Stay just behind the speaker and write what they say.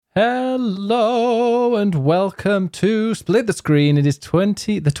Hello and welcome to Split the Screen. It is the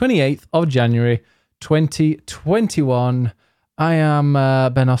 28th of January 2021. I am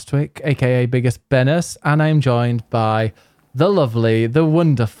Ben Ostwick, aka Biggest Bennis, and I am joined by the lovely, the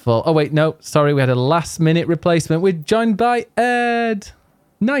wonderful... Oh wait, no, sorry, we had a last minute replacement. We're joined by Ed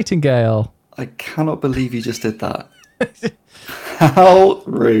Nightingale. I cannot believe you just did that. How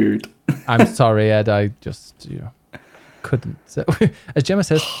rude. I'm sorry, Ed, I just... couldn't. So, as Gemma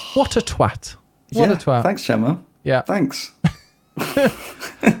says, what a twat. What a twat. Thanks, Gemma. Yeah. Thanks.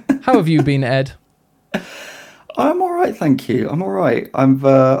 How have you been, Ed? I'm all right, thank you. I'm all right. I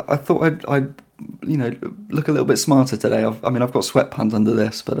thought I'd look a little bit smarter today. I've got sweatpants under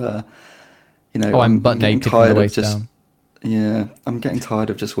this, but I'm butt naked from the waist down. Yeah, I'm getting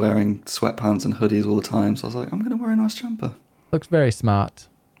tired of just wearing sweatpants and hoodies all the time. So I was like, I'm going to wear a nice jumper. Looks very smart.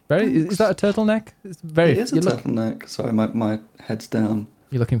 Is that a turtleneck? It is a turtleneck. Sorry, my head's down.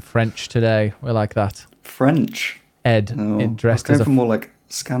 You're looking French today. We like that. French? Ed, dressed as a... for more like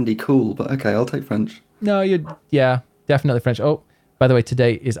Scandi cool, but okay, I'll take French. No, definitely French. Oh, by the way,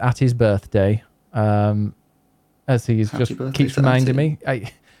 today is Atti's birthday. As he keeps reminding me.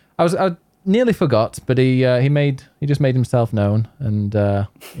 I nearly forgot, but he just made himself known and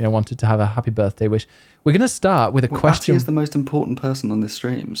wanted to have a happy birthday wish. We're going to start with a question. Atty is the most important person on this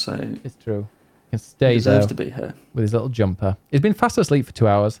stream, so... It's true. He deserves to be here. With his little jumper. He's been fast asleep for 2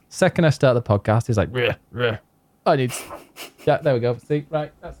 hours. Second I start the podcast, he's like, Rah. I need... Yeah, there we go. See,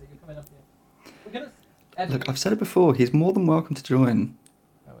 right, that's it. You're coming up here. We're gonna... Look, I've said it before. He's more than welcome to join.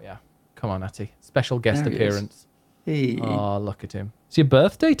 Oh, yeah. Come on, Atty. Special guest appearance. Hey. Oh, look at him. It's your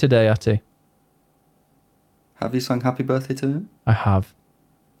birthday today, Atty. Have you sung happy birthday to him? I have.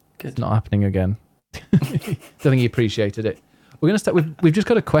 Good. It's not happening again. Don't think he appreciated it. We're going to start. We've just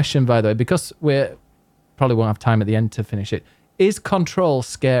got a question, by the way, because we probably won't have time at the end to finish it. Is Control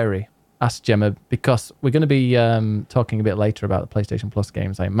scary? Asked Gemma, because we're going to be talking a bit later about the PlayStation Plus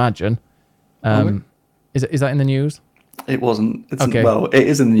games, I imagine. Is that in the news? It wasn't. Okay. Well, it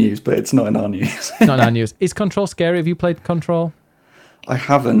is in the news, but it's not in our news. Not in our news. Is Control scary? Have you played Control? I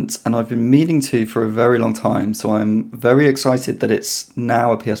haven't, and I've been meaning to for a very long time, so I'm very excited that it's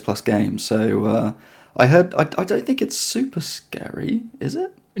now a PS Plus game. So I heard, I don't think it's super scary, is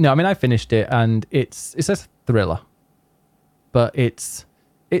it? No, I mean, I finished it, and it's a thriller, but it's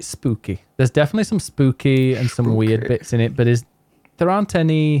spooky. There's definitely some spooky and some weird bits in it, but there's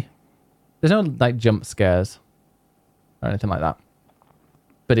no like jump scares or anything like that.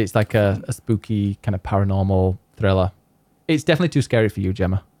 But it's like a spooky kind of paranormal thriller. It's definitely too scary for you,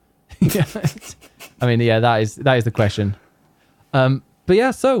 Gemma. I mean, yeah, that is the question. But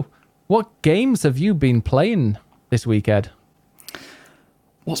yeah, so what games have you been playing this week, Ed?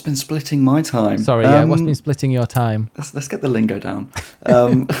 What's been splitting my time? Sorry, what's been splitting your time? Let's get the lingo down.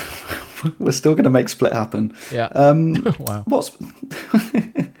 We're still going to make split happen. Yeah. Wow.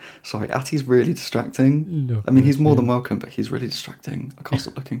 Sorry, Atti's really distracting. He's more than welcome, but he's really distracting. I can't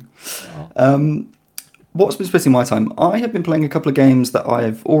stop looking. What's been splitting my time? I have been playing a couple of games that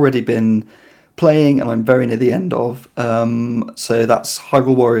I've already been playing and I'm very near the end of. So that's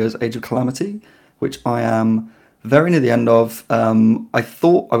Hyrule Warriors Age of Calamity, which I am very near the end of. I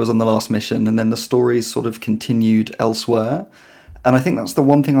thought I was on the last mission and then the story sort of continued elsewhere. And I think that's the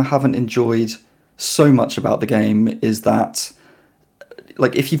one thing I haven't enjoyed so much about the game is that,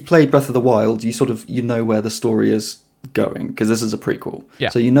 like, if you've played Breath of the Wild, you know where the story is going because this is a prequel.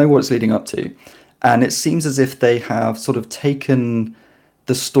 Yeah. So you know what it's leading up to. And it seems as if they have sort of taken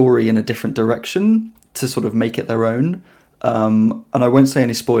the story in a different direction to sort of make it their own. And I won't say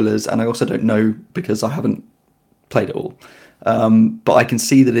any spoilers, and I also don't know because I haven't played it all. But I can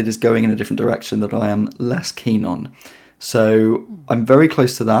see that it is going in a different direction that I am less keen on. So I'm very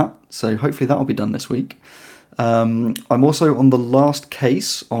close to that. So hopefully that will be done this week. I'm also on the last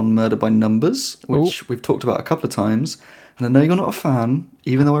case on Murder by Numbers, which we've talked about a couple of times. And I know you're not a fan,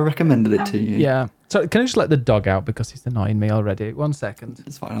 even though I recommended it to you. Yeah. So can I just let the dog out because he's annoying me already? 1 second.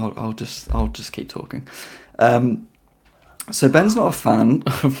 It's fine. I'll just keep talking. So Ben's not a fan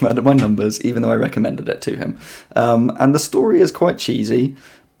of Murder by Numbers, even though I recommended it to him. And the story is quite cheesy,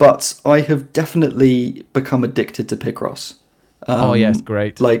 but I have definitely become addicted to Picross. Oh yes,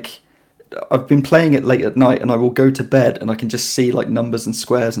 great. Like, I've been playing it late at night, and I will go to bed, and I can just see like numbers and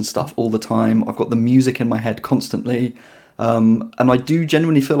squares and stuff all the time. I've got the music in my head constantly. And I do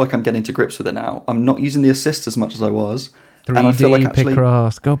genuinely feel like I'm getting to grips with it now. I'm not using the assist as much as I was. 3D and I feel like actually...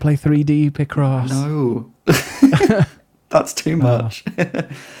 Picross. Go play 3D Picross. No. That's too much.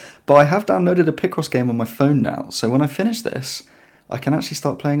 But I have downloaded a Picross game on my phone now. So when I finish this, I can actually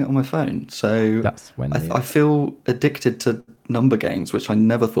start playing it on my phone. So that's when I feel addicted to number games, which I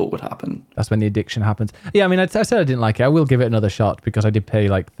never thought would happen. That's when the addiction happens. Yeah, I mean, I said I didn't like it. I will give it another shot because I did pay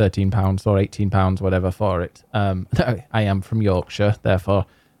like £13 or £18, whatever, for it. I am from Yorkshire, therefore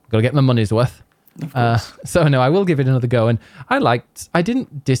I've got to get my money's worth. So no, I will give it another go. And I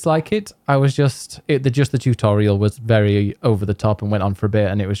didn't dislike it. I was the tutorial was very over the top and went on for a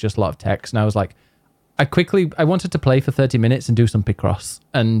bit, and it was just a lot of text. And I was like, I wanted to play for 30 minutes and do some Picross,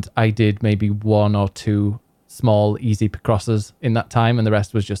 and I did maybe 1 or 2 small, easy Picrosses in that time, and the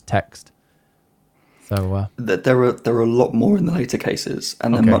rest was just text. So there are a lot more in the later cases,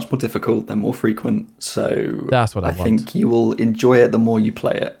 and they're much more difficult. They're more frequent. So that's what I think you will enjoy it the more you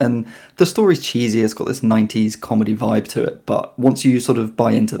play it. And the story's cheesy. It's got this 90s comedy vibe to it. But once you sort of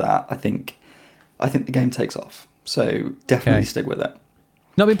buy into that, I think the game takes off. So definitely stick with it.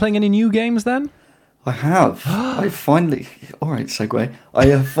 Not been playing any new games then? I have. All right, segue. I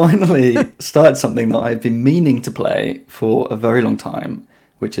have finally started something that I've been meaning to play for a very long time,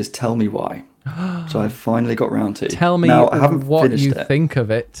 which is Tell Me Why. So I finally got round to. Tell me now, I haven't what you think of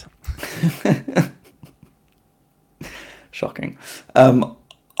it. Shocking.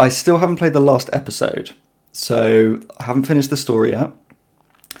 I still haven't played the last episode, so I haven't finished the story yet.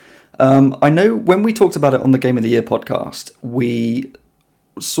 I know when we talked about it on the Game of the Year podcast,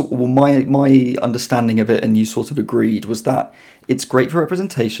 my understanding of it, and you sort of agreed, was that it's great for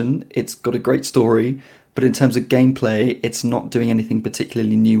representation, it's got a great story, but in terms of gameplay, it's not doing anything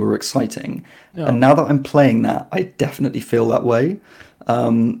particularly new or exciting. No. And now that I'm playing that, I definitely feel that way.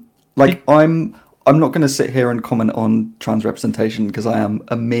 I'm not going to sit here and comment on trans representation because I am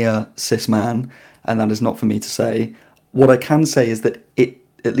a mere cis man, and that is not for me to say. What I can say is that it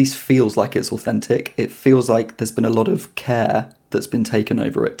at least feels like it's authentic. It feels like there's been a lot of care that's been taken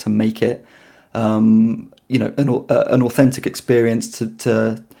over it to make it, an authentic experience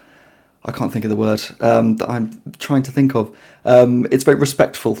to I can't think of the word that I'm trying to think of. It's very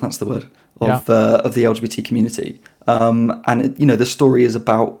respectful. That's the word of the LGBT community. The story is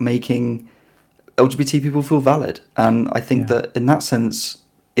about making LGBT people feel valid. And I think that in that sense,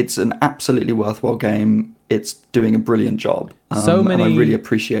 it's an absolutely worthwhile game. It's doing a brilliant job. And I really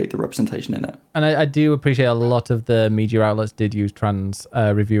appreciate the representation in it. And I do appreciate a lot of the media outlets did use trans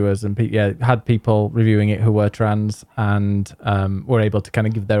reviewers, and had people reviewing it who were trans and were able to kind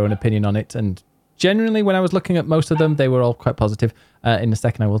of give their own opinion on it. And generally, when I was looking at most of them, they were all quite positive. In a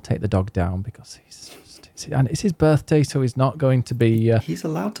second, I will take the dog down because and it's his birthday, so he's not going to be... he's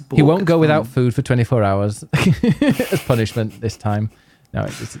allowed to balk. He won't go without food for 24 hours as punishment this time. No,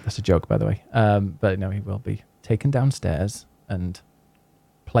 that's a joke, by the way. But no, he will be taken downstairs and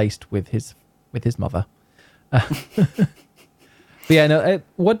placed with his mother. But yeah, no.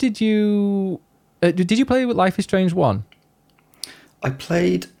 What did you play with Life is Strange 1? I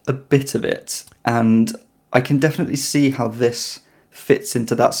played a bit of it, and I can definitely see how this fits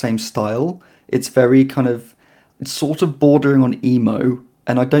into that same style. It's very it's sort of bordering on emo,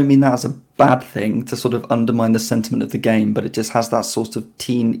 and I don't mean that as a bad thing to sort of undermine the sentiment of the game, but it just has that sort of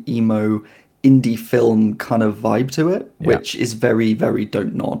teen emo indie film kind of vibe to it, which is very, very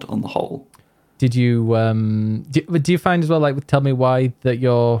Don't Nod on the whole. Did you do you find as well, like with Tell Me Why, that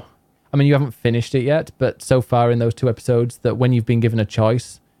you haven't finished it yet, but so far in those 2 episodes, that when you've been given a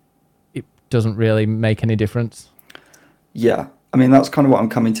choice, it doesn't really make any difference? Yeah. I mean, that's kind of what I'm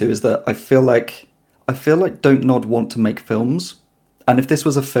coming to, is that I feel like Don't Nod want to make films. And if this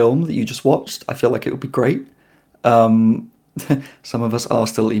was a film that you just watched, I feel like it would be great. Some of us are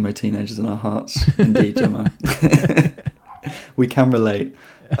still emo teenagers in our hearts. Indeed, Gemma. We can relate.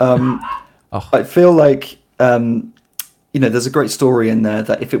 I feel like, there's a great story in there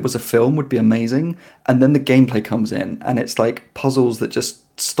that if it was a film would be amazing. And then the gameplay comes in, and it's like puzzles that just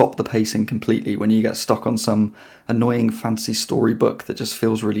stop the pacing completely when you get stuck on some annoying fantasy storybook that just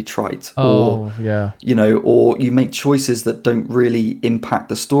feels really trite. Or you make choices that don't really impact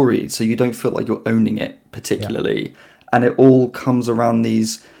the story, so you don't feel like you're owning it particularly. Yeah. And it all comes around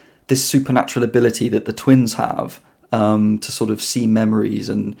this supernatural ability that the twins have to sort of see memories,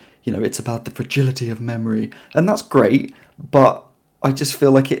 and it's about the fragility of memory, and that's great. But I just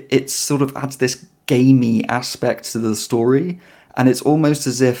feel like it sort of adds this gamey aspect to the story. And it's almost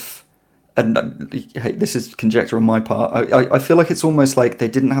as if, and hey, this is conjecture on my part, I feel like it's almost like they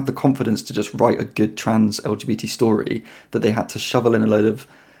didn't have the confidence to just write a good trans LGBT story, that they had to shovel in a load of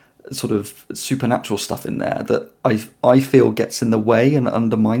sort of supernatural stuff in there that I feel gets in the way and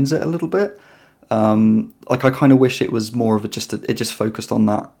undermines it a little bit. I kind of wish it was more of it just focused on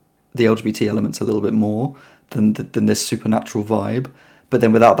the LGBT elements a little bit more than this supernatural vibe. But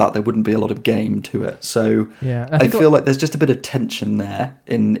then without that, there wouldn't be a lot of game to it. So yeah, I feel like there's just a bit of tension there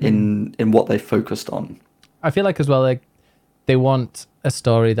in what they focused on. I feel like as well, like they want a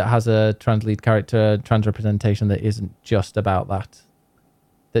story that has a trans lead character, trans representation that isn't just about that.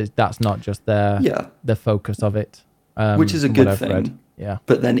 That's not just the focus of it. Which is a good thing. Read. Yeah.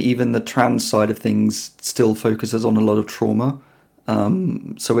 But then even the trans side of things still focuses on a lot of trauma.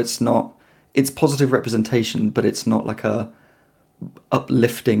 So it's positive representation, but it's not like a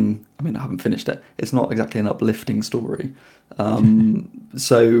uplifting. I mean, I haven't finished it. It's not exactly an uplifting story.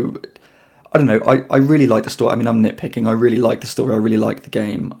 So I don't know. I really like the story. I mean, I'm nitpicking. I really like the story. I really like the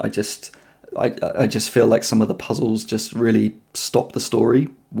game. I just feel like some of the puzzles just really stop the story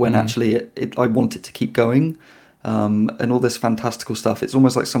when actually I want it to keep going. And all this fantastical stuff. It's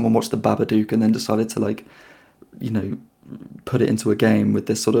almost like someone watched The Babadook and then decided to put it into a game with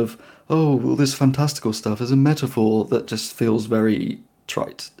this sort of, all this fantastical stuff as a metaphor that just feels very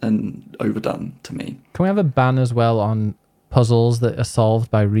trite and overdone to me. Can we have a ban as well on puzzles that are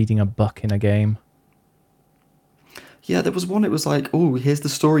solved by reading a book in a game? Yeah, there was one, it was like, here's the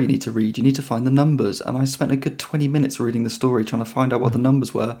story you need to read. You need to find the numbers. And I spent a good 20 minutes reading the story, trying to find out what the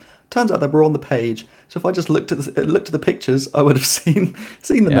numbers were. Turns out they were on the page. So if I just looked at the pictures, I would have seen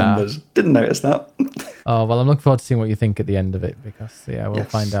the numbers. Didn't notice that. Oh, well, I'm looking forward to seeing what you think at the end of it, because, we'll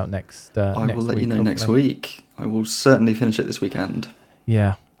find out next I will let you know next week. I will certainly finish it this weekend.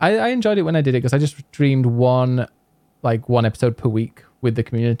 Yeah. I enjoyed it when I did it, because I just streamed one episode per week with the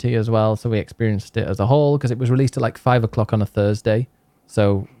community as well, so we experienced it as a whole, because it was released at 5:00 on a Thursday,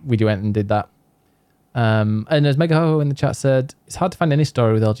 so we went and did that. And as Megaho in the chat said, it's hard to find any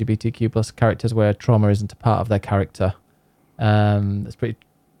story with LGBTQ plus characters where trauma isn't a part of their character. That's pretty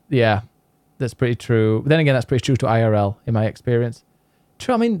true. But then again, that's pretty true to IRL in my experience.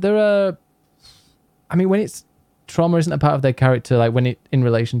 True. I mean, when it's trauma isn't a part of their character, like when it in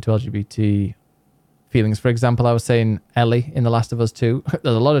relation to LGBT feelings. For example, I was saying Ellie in The Last of Us 2.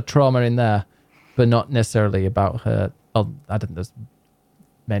 There's a lot of trauma in there, but not necessarily about her. Well, I don't think there's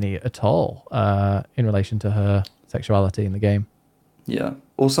many at all in relation to her sexuality in the game. Yeah.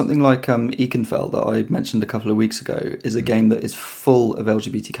 Or something like Ekenfell that I mentioned a couple of weeks ago is a game that is full of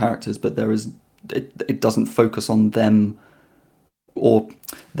LGBT characters, but it doesn't focus on them or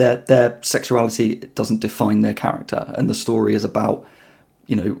their sexuality. It doesn't define their character, and the story is about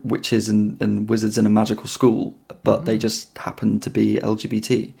witches and wizards in a magical school, but they just happen to be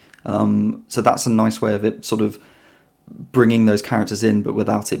LGBT. So that's a nice way of it sort of bringing those characters in, but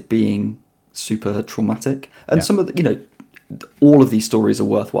without it being super traumatic. And some of the, all of these stories are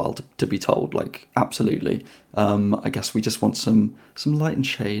worthwhile to be told, absolutely. I guess we just want some light and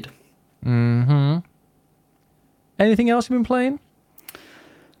shade. Mm-hmm. Anything else you've been playing?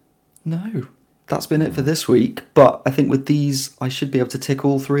 No. That's been it for this week, but I think with these, I should be able to tick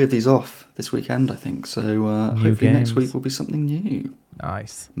all 3 of these off this weekend, I think. So hopefully next week will be something new.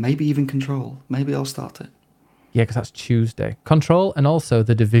 Nice. Maybe even Control. Maybe I'll start it. Yeah, because that's Tuesday. Control, and also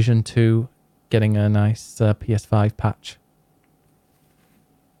The Division 2 getting a nice PS5 patch.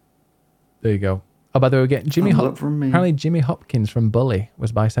 There you go. Oh, by the way, we're getting apparently Jimmy Hopkins from Bully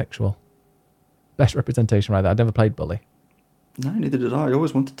was bisexual. Best representation right there. I'd never played Bully. No, neither did I. I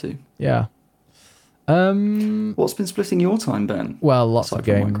always wanted to. Yeah. What's been splitting your time, Ben? Well, lots of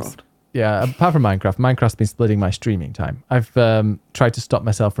games. Minecraft. Yeah, apart from Minecraft. Minecraft's been splitting my streaming time. I've tried to stop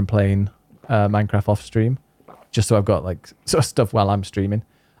myself from playing Minecraft off stream, just so I've got sort of stuff while I'm streaming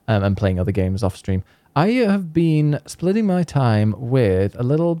and playing other games off stream. I have been splitting my time with a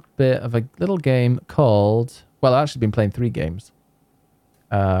little bit of a little game called... Well, I've actually been playing 3 games,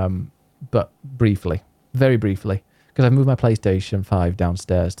 but very briefly, because I've moved my PlayStation 5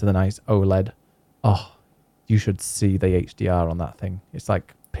 downstairs to the nice OLED. Oh, you should see the HDR on that thing. It's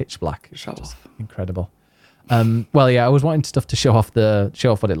like pitch black. It's just incredible. Well, yeah, I was wanting stuff to show off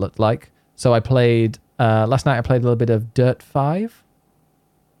what it looked like. So I played last night. I played a little bit of Dirt 5,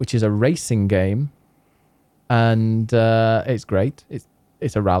 which is a racing game, and it's great.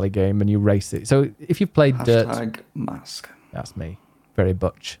 It's a rally game, and you race it. So if you've played Dirt, mask. That's me, very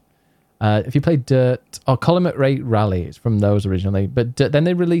butch. If you played Dirt or Colin McRae Rally, it's from those originally, but then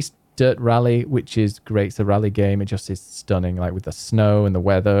they released Dirt Rally, which is great. It's a rally game. It just is stunning, with the snow and the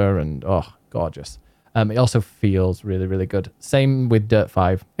weather, and gorgeous. It also feels really, really good. Same with Dirt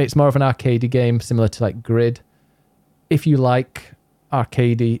 5. It's more of an arcadey game, similar to Grid. If you like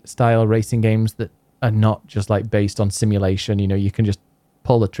arcadey style racing games that are not just based on simulation, you can just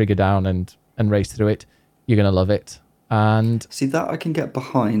pull the trigger down and race through it, you're gonna love it. And see, that I can get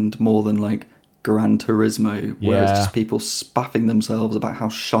behind more than Gran Turismo, where it's just people spaffing themselves about how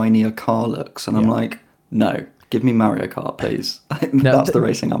shiny a car looks, and I'm like, no, give me Mario Kart, please. That's the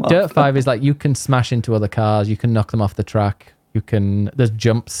racing I'm Dirt after. 5 is you can smash into other cars, you can knock them off the track, there's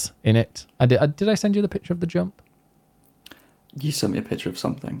jumps in it. Did I send you the picture of the jump? You sent me a picture of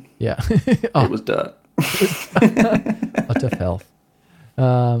something. Yeah. It was dirt. Utter filth.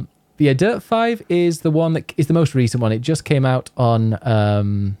 Yeah, Dirt 5 is the one that is the most recent one. It just came out on,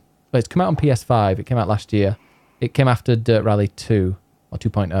 well, it's come out on PS5. It came out last year. It came after Dirt Rally 2 or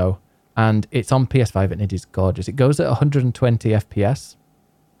 2.0, and it's on PS5 and it is gorgeous. It goes at 120 FPS.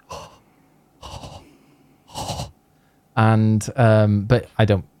 And, but I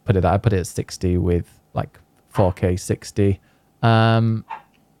don't put it that. I put it at 60 with like 4K 60.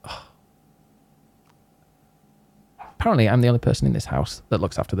 Apparently, I'm the only person in this house that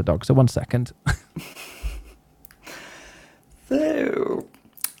looks after the dog. So 1 second. So,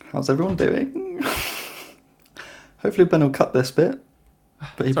 how's everyone doing? Hopefully Ben will cut this bit.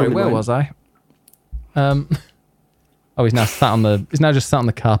 But he Sorry, probably where won't. was I? Oh, he's now just sat on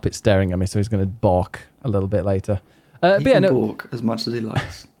the carpet staring at me, so he's going to balk a little bit later. He But yeah, can no, balk as much as he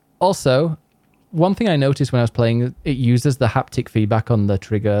likes. also, one thing I noticed when I was playing, it uses the haptic feedback on the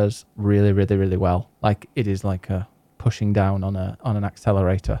triggers really, really, really well. Like it is like a pushing down on an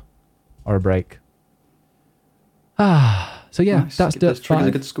accelerator or a brake. So yeah, Nice. that's Give those Dirt triggers a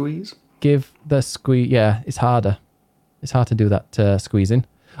 5. good squeeze. Give the squeeze. Yeah, it's harder. It's hard to do that squeezing.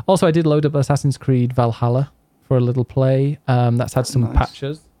 Also, I did load up Assassin's Creed Valhalla for a little play. That's had some Nice.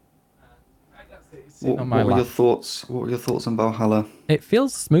 patches. What on my were your lap. thoughts? What were your thoughts on Valhalla? It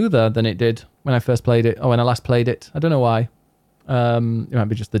feels smoother than it did when I first played it, or when I last played it. I don't know why. It might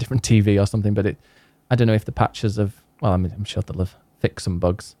be just the different TV or something, but I don't know if the patches have. Well, I'm sure they'll have fixed some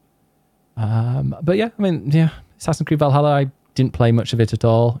bugs. But yeah, Assassin's Creed Valhalla. I didn't play much of it at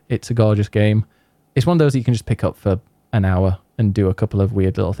all. It's a gorgeous game. It's one of those that you can just pick up for an hour and do a couple of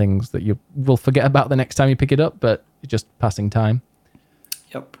weird little things that you will forget about the next time you pick it up, but it's just passing time.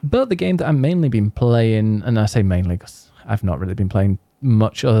 Yep. But the game that I've mainly been playing, and I say mainly because I've not really been playing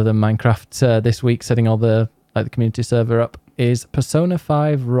much other than Minecraft this week, setting all the community server up, is Persona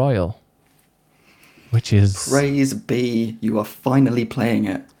 5 Royal, which is Praise be, you are finally playing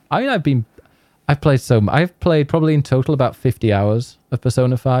it. I've played probably in total about 50 hours of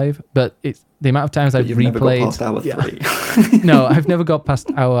Persona 5, but it's the amount of times I've You've replayed. never got past hour 3. No, I've never got past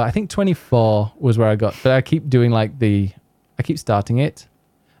hour. I think 24 was where I got, but I keep doing I keep starting it.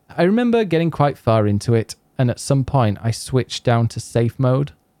 I remember getting quite far into it, and at some point I switched down to safe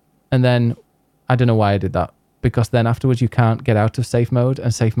mode, and then I don't know why I did that, because then afterwards you can't get out of safe mode,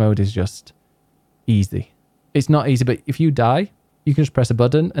 and safe mode is just easy. It's not easy, but if you die, you can just press a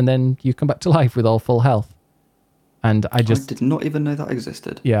button, and then you come back to life with all full health. And I did not even know that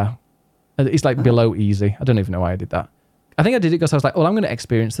existed. yeah, it's like below easy. I don't even know why I did that. I think I did it because I was like, well, I'm going to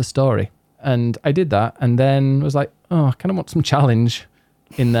experience the story. And I did that, and then was like, oh, I kind of want some challenge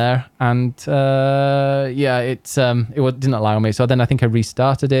in there. And it didn't allow me. So then I think I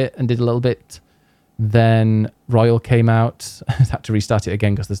restarted it and did a little bit. Then Royal came out. I had to restart it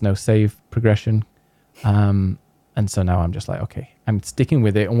again because there's no save progression. And so now I'm just like, okay, I'm sticking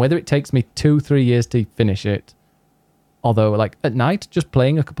with it. And whether it takes me 2-3 years to finish it, although like at night, just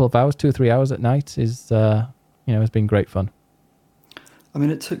playing a couple of hours, 2 or 3 hours at night is, has been great fun. I mean,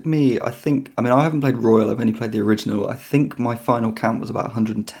 it took me, I haven't played Royal, I've only played the original. I think my final count was about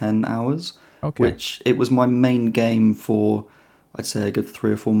 110 hours, Okay. which it was my main game for, I'd say, a good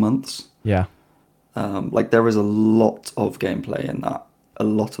 3 or 4 months. Yeah. There is a lot of gameplay in that, a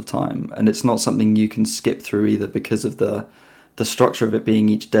lot of time, and it's not something you can skip through either because of the structure of it being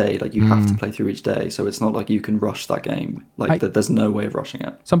each day. Like you have to play through each day, so it's not like you can rush that game. There's no way of rushing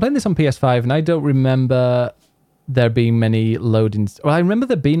it. So I'm playing this on PS5, and I don't remember there being many loadings. Well, I remember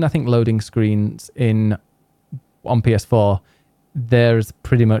there being, I think, loading screens on PS4. There's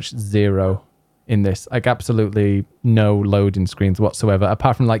pretty much zero in this. Like absolutely no loading screens whatsoever,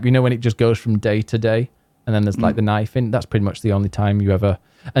 apart from when it just goes from day to day, and then there's the knife in. That's pretty much the only time you ever.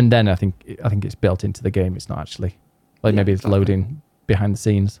 And then I think it's built into the game. It's not actually maybe it's loading behind the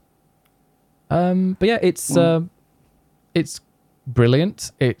scenes. But yeah, it's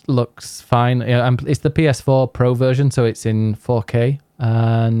brilliant. It looks fine. It's the PS4 Pro version, so it's in 4K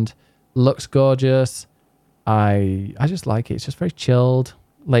and looks gorgeous. I just like it. It's just very chilled,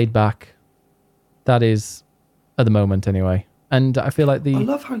 laid back. That is at the moment anyway. And I feel like I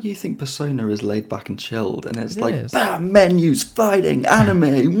love how you think Persona is laid back and chilled, and it's is. bam, menus, fighting,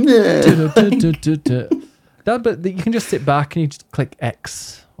 anime. But you can just sit back and you just click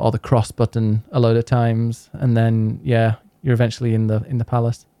X or the cross button a load of times, and then you're eventually in the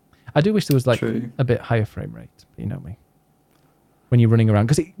palace. I do wish there was True. a bit higher frame rate. You know me. When you're running around,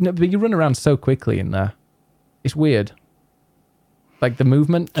 but you run around so quickly in there, it's weird. Like the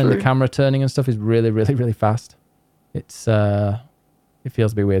movement and the True. camera turning and stuff is really, really, really fast. It's it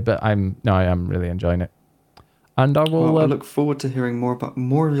feels a bit weird, but I am really enjoying it. And I will. Well, I look forward to hearing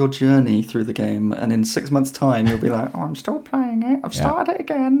more of your journey through the game. And in 6 months' time, you'll be like, "Oh, I'm still playing it. I've started it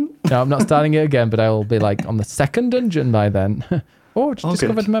again." No, I'm not starting it again, but I will be like on the second dungeon by then. Oh, just Oh,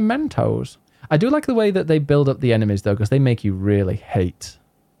 discovered good. mementos. I do like the way that they build up the enemies though, because they make you really hate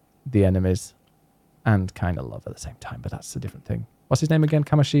the enemies and kind of love at the same time. But that's a different thing. What's his name again?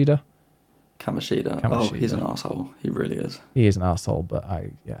 Kamashida. Kamashida. Oh, he's an arsehole. He really is. He is an arsehole, but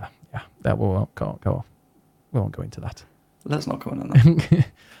yeah. That we won't go. We won't go into that. Let's not go on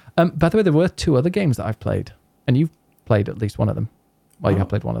that. By the way, there were 2 other games that I've played, and you've played at least one of them. Well, you have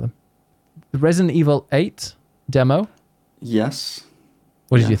played one of them. The Resident Evil 8 demo. Yes.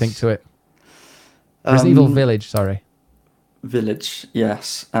 What did you think to it? Resident Evil Village, sorry. Village,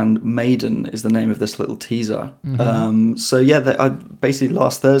 yes. And Maiden is the name of this little teaser. Mm-hmm. So yeah, I basically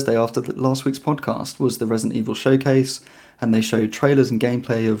last Thursday after last week's podcast was the Resident Evil showcase, and they showed trailers and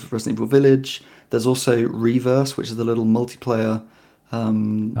gameplay of Resident Evil Village. There's also Reverse, which is the little multiplayer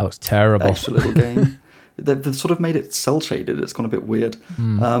That looks terrible. extra little game. They've sort of made it cell shaded. It's gone a bit weird.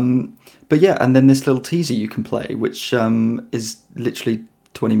 But yeah, and then this little teaser you can play, which is literally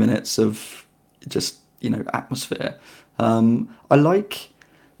 20 minutes of just, atmosphere. I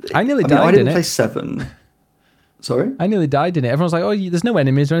nearly I died in didn't it. play 7. Sorry? I nearly died in it. Everyone's like, "Oh, there's no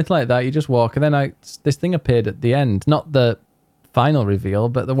enemies or anything like that. You just walk." And then this thing appeared at the end, not the final reveal,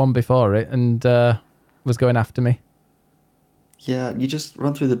 but the one before it, and was going after me. Yeah, you just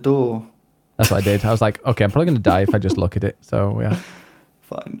run through the door. That's what I did. I was like, okay, I'm probably going to die if I just look at it. So yeah.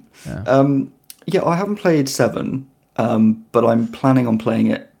 Fine. Yeah. Yeah, I haven't played 7, but I'm planning on playing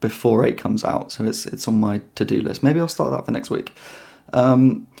it before 8 comes out, so it's on my to-do list. Maybe I'll start that for next week.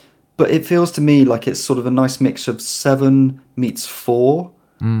 But it feels to me like it's sort of a nice mix of 7 meets 4.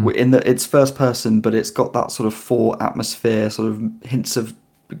 In that it's first person, but it's got that sort of 4 atmosphere, sort of hints of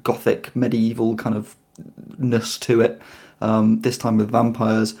gothic medieval kind of ness to it. This time with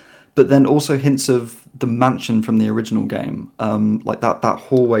vampires, but then also hints of the mansion from the original game, like that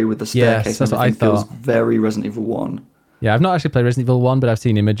hallway with the staircase. Yes, that's and what I everything feels thought. very Resident Evil 1. Yeah, I've not actually played Resident Evil 1, but I've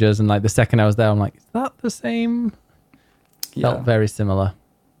seen images, and like the second I was there, I'm like, is that the same? Yeah. Felt very similar.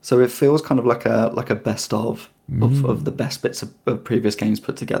 So it feels kind of like a best of the best bits of previous games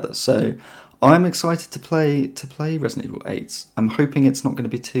put together. So I'm excited to play Resident Evil 8. I'm hoping it's not going to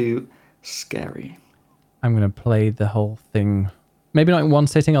be too scary. I'm going to play the whole thing. Maybe not in one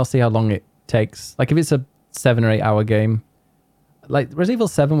sitting. I'll see how long it takes. Like if it's a 7 or 8 hour game, like Resident Evil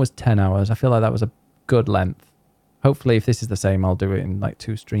 7 was 10 hours. I feel like that was a good length. Hopefully, if this is the same, I'll do it in like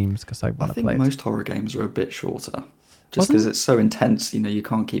 2 streams because I want to think play it. most horror games are a bit shorter. Just because it's so intense, you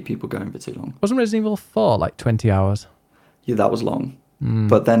can't keep people going for too long. Wasn't Resident Evil 4 like 20 hours? Yeah, that was long.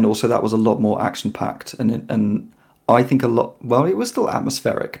 But then also that was a lot more action-packed. And I think well, it was still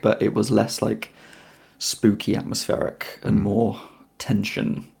atmospheric, but it was less like spooky atmospheric and more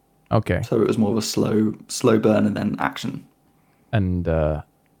tension. Okay. So it was more of a slow burn and then action. And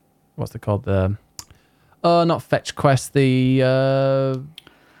what's it called? Not fetch quest.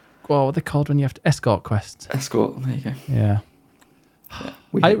 What are they called when you have to escort quests? Escort, there you go. Yeah. Yeah,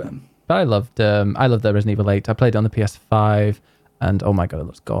 we hate them. But I loved the Resident Evil 8. I played it on the PS5, and oh my god, it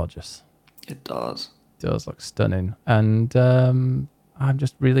looks gorgeous. It does. It does look stunning, and I'm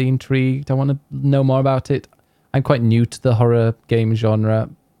just really intrigued. I want to know more about it. I'm quite new to the horror game genre,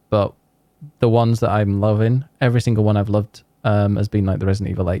 but the ones that I'm loving, every single one I've loved, has been like the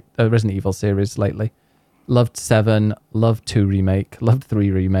Resident Evil series lately. Loved 7, loved 2 remake, loved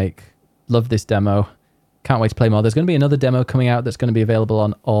 3 remake, loved this demo. Can't wait to play more. There's going to be another demo coming out that's going to be available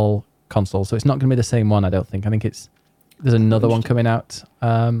on all consoles, so it's not going to be the same one, I don't think. I think there's another one coming out,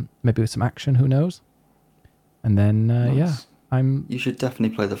 maybe with some action, who knows? And then, Nice. yeah, You should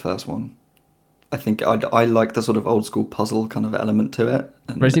definitely play the first one. I think I like the sort of old school puzzle kind of element to it.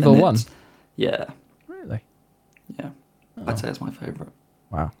 Resident Evil 1? Yeah. Really? Yeah. I'd say it's my favourite.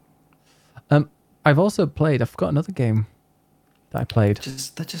 Wow. I've also played, I've got another game that I played.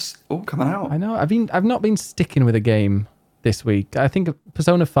 They're just all coming out. I know. I've not been sticking with a game this week. I think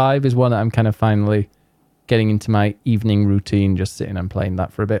Persona 5 is one that I'm kind of finally getting into my evening routine, just sitting and playing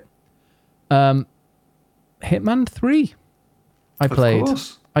that for a bit. Hitman 3. I played. Of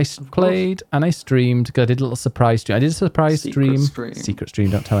course. I played and I streamed because I did a little surprise stream. I did a surprise Secret stream. Secret stream,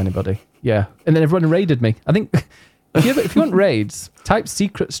 don't tell anybody. Yeah. And then everyone raided me. I think if you want raids, type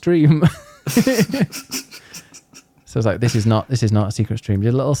secret stream. So I was like, this is not a secret stream.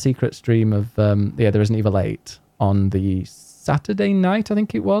 Did a little secret stream of the Resident Evil 8 on the Saturday night, I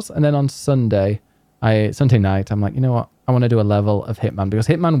think it was. And then on Sunday night, I'm like, you know what? I want to do a level of Hitman because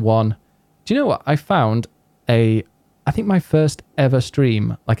Hitman 1, do you know what? I found I I think my first ever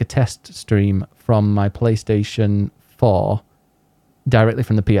stream, like a test stream from my PlayStation 4, directly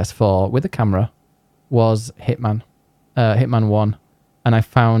from the PS4 with a camera, was Hitman, Hitman 1. And I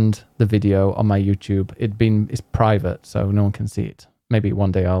found the video on my YouTube. It's private, so no one can see it. Maybe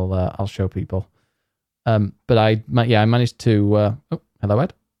one day I'll show people. But I managed to. Hello,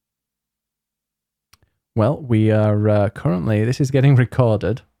 Ed. Well, we are currently. This is getting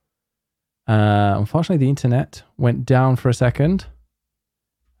recorded. Unfortunately, the internet went down for a second.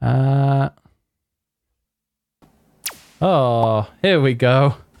 Oh, here we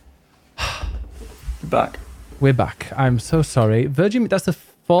go. Back. We're back. I'm so sorry. Virgin, that's the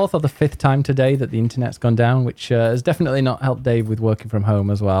 4th or the 5th time today that the internet's gone down, which has definitely not helped Dave with working from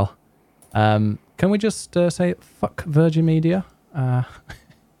home as well. Can we just say, fuck Virgin Media?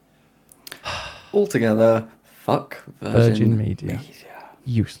 Altogether, fuck Virgin Media.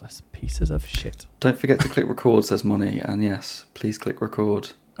 Useless pieces of shit. Don't forget to click record, says Money. And yes, please click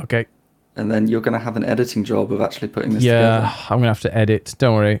record. Okay. And then you're going to have an editing job of actually putting this together. Yeah, I'm going to have to edit.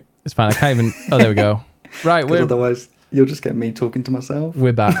 Don't worry. It's fine. I can't even... Oh, there we go. Right, otherwise you'll just get me talking to myself.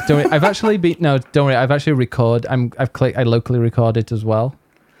 We're back. Don't worry. I've actually don't worry. I've actually I locally record it as well.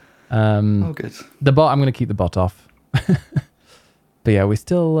 Oh, good. The bot. I'm going to keep the bot off. But yeah, we're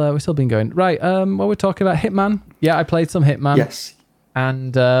still been going. Right. What we're talking about, Hitman. Yeah, I played some Hitman. Yes.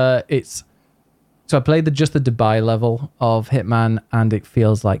 And so I played just the Dubai level of Hitman, and it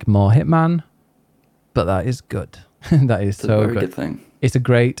feels like more Hitman, but that is good. That is so very good thing. It's a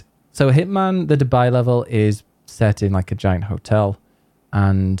great. So Hitman, the Dubai level is set in like a giant hotel,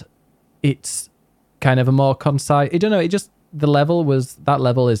 and it's kind of a more concise. I don't know. That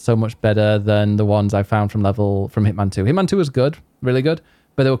level is so much better than the ones I found from Hitman 2. Hitman 2 was good, really good,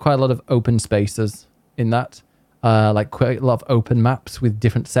 but there were quite a lot of open spaces in that, like quite a lot of open maps with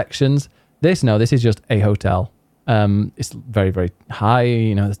different sections. This is just a hotel. It's very, very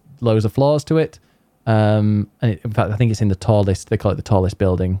high. There's loads of floors to it. In fact, I think it's in the tallest. They call it the tallest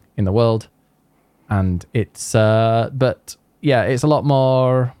building in the world, and it's. But yeah, it's a lot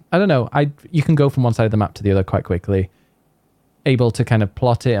more. I don't know. You can go from one side of the map to the other quite quickly. Able to kind of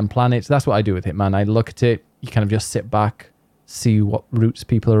plot it and plan it. So that's what I do with Hitman. I look at it. You kind of just sit back, see what routes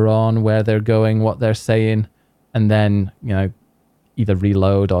people are on, where they're going, what they're saying, and then either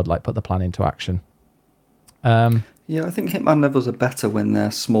reload or like put the plan into action. Yeah, I think Hitman levels are better when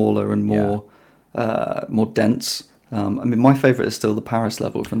they're smaller and more dense. I mean, my favourite is still the Paris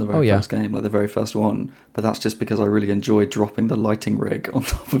level from the very first game, like the very first one. But that's just because I really enjoy dropping the lighting rig on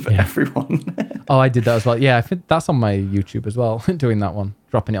top of everyone. Oh, I did that as well. Yeah, I think that's on my YouTube as well, doing that one.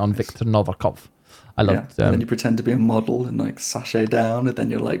 Dropping it on Viktor Novikov. I loved and then you pretend to be a model and like sashay down, and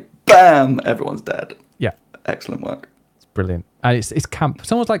then you're like, bam, everyone's dead. Yeah. Excellent work. It's brilliant. And it's camp.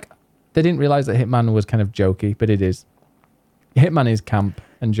 Someone's like, they didn't realise that Hitman was kind of jokey, but it is. Hitman is camp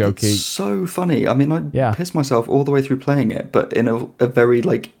and jokey. It's so funny. I mean, I pissed myself all the way through playing it, but in a very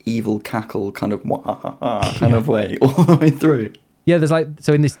like evil cackle kind of of way all the way through. Yeah, there's like,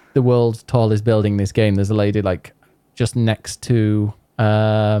 so in the world's tallest building in this game, there's a lady like just next to,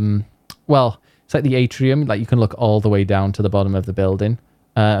 it's like the atrium, like you can look all the way down to the bottom of the building.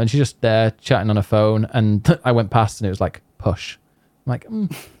 And she's just there chatting on her phone, and I went past and it was like, push. I'm like,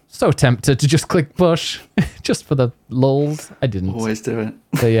 so tempted to just click push just for the lulz. I didn't. Always do it.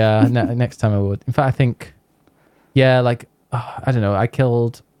 So yeah, next time I would. In fact, I think, I don't know. I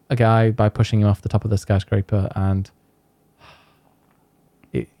killed a guy by pushing him off the top of the skyscraper, and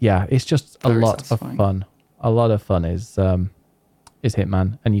it's just a lot of fun. A lot of fun is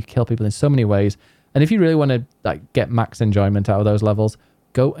Hitman, and you kill people in so many ways. And if you really want to like get max enjoyment out of those levels,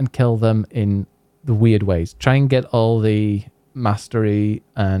 go and kill them in the weird ways. Try and get all the mastery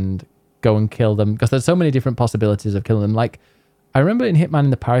and go and kill them, because there's so many different possibilities of killing them. Like I remember in Hitman in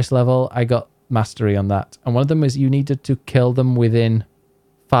the Paris level, I got mastery on that, and one of them was you needed to kill them within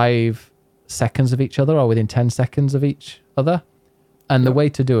 5 seconds of each other or within 10 seconds of each other. And the way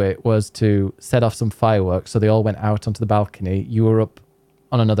to do it was to set off some fireworks so they all went out onto the balcony. You were up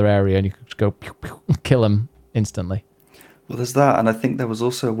on another area and you could just go pew, pew, and kill them instantly. Well, there's that, and I think there was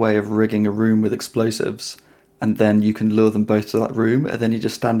also a way of rigging a room with explosives, and then you can lure them both to that room, and then you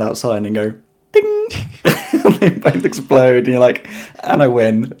just stand outside and go, ding! And they both explode, and you're like, and I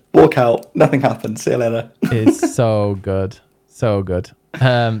win. Walk out, nothing happens, see you later. It's so good. So good.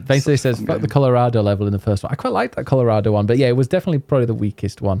 Basically says, fuck the Colorado level in the first one. I quite like that Colorado one, but yeah, it was definitely probably the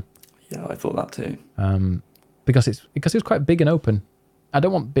weakest one. Yeah, I thought that too. Because it was quite big and open. I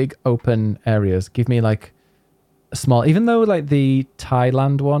don't want big open areas. Give me like a small, even though like the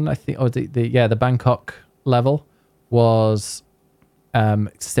Thailand one, I think, or the Bangkok level was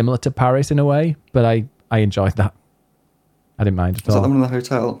similar to Paris in a way, but I enjoyed that. I didn't mind at Was all. that the one in the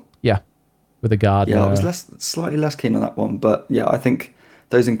hotel? Yeah, with a gardener. Yeah, I was slightly less keen on that one, but yeah, I think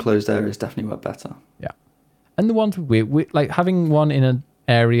those enclosed areas definitely work better. Yeah, and the ones we like having one in an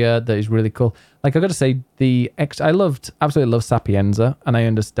area that is really cool. Like I got to say, absolutely love Sapienza, and I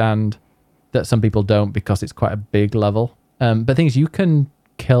understand that some people don't because it's quite a big level. But things you can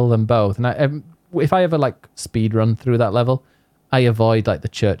kill them both, and if I ever like speed run through that level, I avoid like the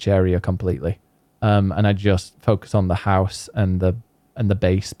church area completely, and I just focus on the house and the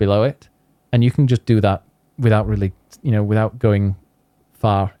base below it, and you can just do that without really, without going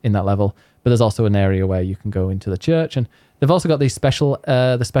far in that level. But there's also an area where you can go into the church, and they've also got these special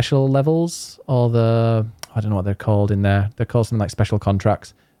levels, or I don't know what they're called in there. They're called something like special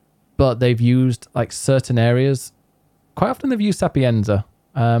contracts, but they've used like certain areas. Quite often they've used Sapienza.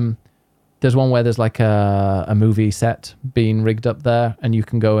 There's one where there's like a movie set being rigged up there, and you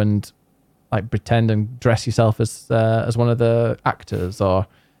can go and like pretend and dress yourself as one of the actors,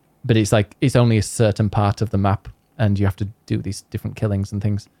 but it's only a certain part of the map, and you have to do these different killings and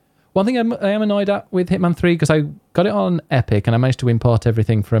things. One thing I am annoyed at with Hitman 3, because I got it on Epic and I managed to import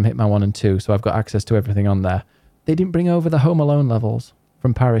everything from Hitman 1 and 2, so I've got access to everything on there. They didn't bring over the Home Alone levels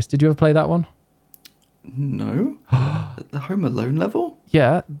from Paris. Did you ever play that one? No. The Home Alone level?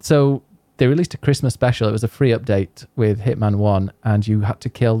 Yeah, so they released a Christmas special. It was a free update with Hitman 1, and you had to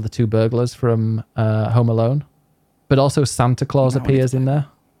kill the 2 burglars from Home Alone. But also Santa Claus appears in there.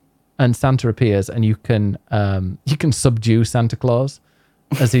 And Santa appears, and you can subdue Santa Claus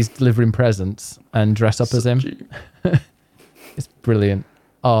as he's delivering presents and dress up as him. It's brilliant.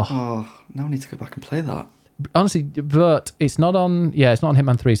 Oh, now I need to go back and play that. Honestly, but it's not on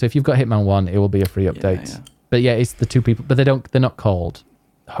Hitman 3. So if you've got Hitman 1, it will be a free update. Yeah. But yeah, it's the 2 people, but they're not called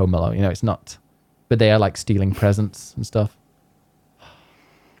Home Alone. It's not, but they are like stealing presents and stuff.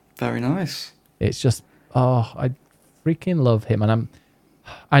 Very nice. It's just, I freaking love Hitman.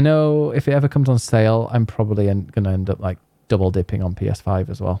 I know if it ever comes on sale, I'm probably going to end up like double dipping on PS5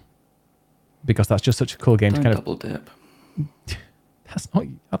 as well, because that's just such a cool game. Don't to kind double dip. That's not.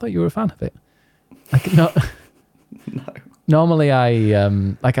 I thought you were a fan of it. Like no. No. Normally,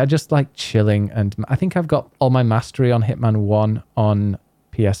 I just like chilling, and I think I've got all my mastery on Hitman 1 on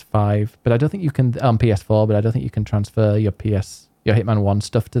PS5, but I don't think you can on PS4. But I don't think you can transfer your Hitman 1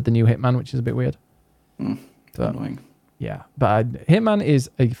 stuff to the new Hitman, which is a bit weird. Annoying. Yeah, but Hitman is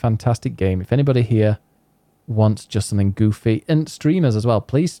a fantastic game. If anybody here wants just something goofy, and streamers as well,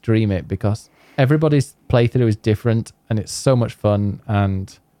 please stream it, because everybody's playthrough is different and it's so much fun,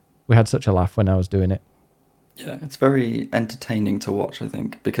 and we had such a laugh when I was doing it. Yeah, it's very entertaining to watch, I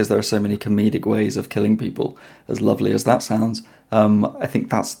think, because there are so many comedic ways of killing people, as lovely as that sounds. I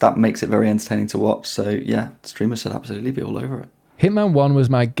think that makes it very entertaining to watch. So yeah, streamers should absolutely be all over it. Hitman 1 was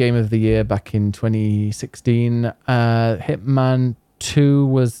my game of the year back in 2016. Hitman 2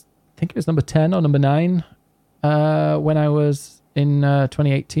 was, I think it was number 10 or number 9 when I was in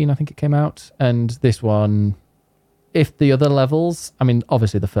 2018, I think it came out. And this one, if the other levels, I mean,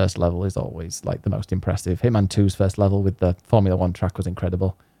 obviously the first level is always like the most impressive. Hitman 2's first level with the Formula 1 track was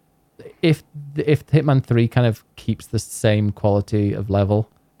incredible. If Hitman 3 kind of keeps the same quality of level,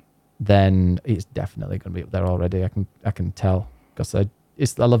 then it's definitely going to be up there already. I can tell, because I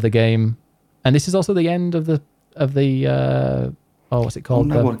love the game, and this is also the end of the what's it called?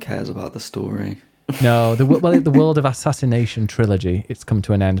 No one cares about the story. No, the World of Assassination trilogy. It's come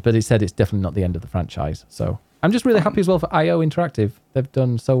to an end, but it said it's definitely not the end of the franchise. So I'm just really happy as well for IO Interactive. They've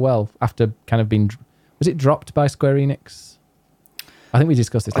done so well after kind of being, was it dropped by Square Enix? I think we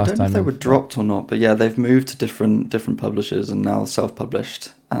discussed this last time. I don't know if they were dropped or not, but yeah, they've moved to different publishers and now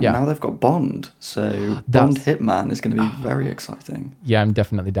self-published. And now they've got Bond. So Bond Hitman is going to be very exciting. Yeah, I'm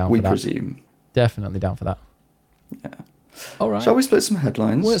definitely down for that. We presume. Definitely down for that. Yeah. All right. Shall we split some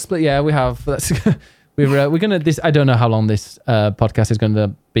headlines? We'll split. Yeah, we have. We're gonna this. I don't know how long this podcast is going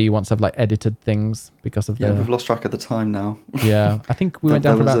to be once I've like edited things because of we've lost track of the time now. Yeah, I think we went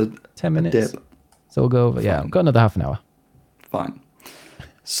down for about 10 minutes. So we'll go over. Yeah, we've got another half an hour. Fine.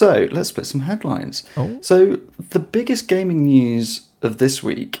 So let's split some headlines. Oh. So the biggest gaming news of this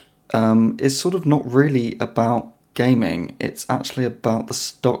week is sort of not really about gaming. It's actually about the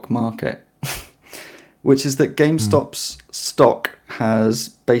stock market, which is that GameStop's stock has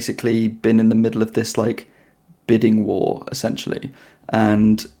basically been in the middle of this like bidding war, essentially.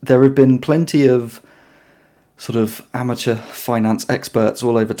 And there have been plenty of sort of amateur finance experts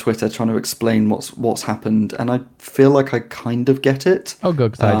all over Twitter trying to explain what's happened, and I feel like I kind of get it. Oh,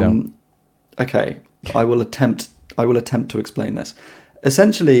 good, because I don't. Okay, I will attempt to explain this.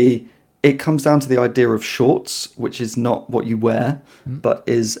 Essentially, it comes down to the idea of shorts, which is not what you wear, but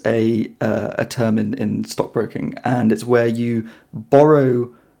is a term in stockbroking, and it's where you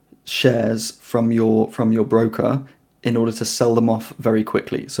borrow shares from your broker in order to sell them off very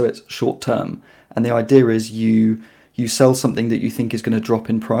quickly. So it's short term, and the idea is you sell something that you think is going to drop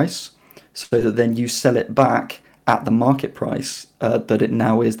in price, so that then you sell it back at the market price that it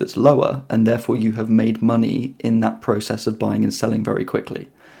now is, that's lower, and therefore you have made money in that process of buying and selling very quickly.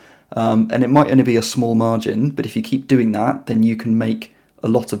 And it might only be a small margin, but if you keep doing that, then you can make a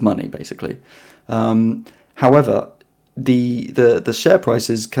lot of money, basically. However, the share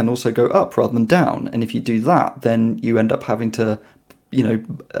prices can also go up rather than down, and if you do that, then you end up having to,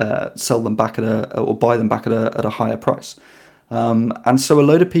 sell them back or buy them back at a higher price. And so a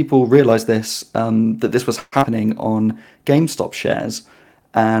load of people realized this, that this was happening on GameStop shares,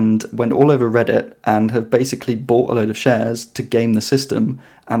 and went all over Reddit and have basically bought a load of shares to game the system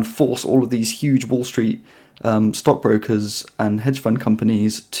and force all of these huge Wall Street stockbrokers and hedge fund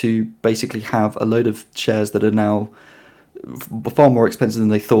companies to basically have a load of shares that are now far more expensive than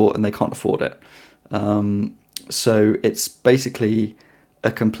they thought, and they can't afford it. So it's basically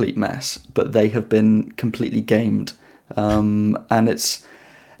a complete mess, but they have been completely gamed. And it's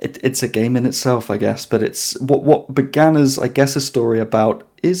a game in itself, I guess, but it's what began as, I guess, a story about,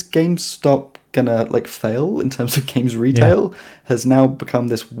 is GameStop gonna fail in terms of games retail, has now become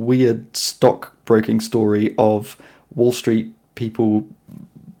this weird stockbroking story of Wall Street people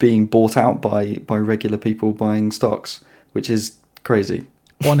being bought out by regular people buying stocks, which is crazy.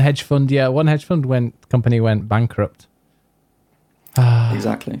 One hedge fund company went bankrupt.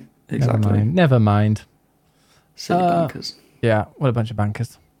 Exactly. Never mind. Silly bankers. Yeah, what a bunch of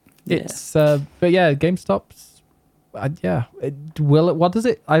bankers. Yeah. It's but yeah, GameStop's what does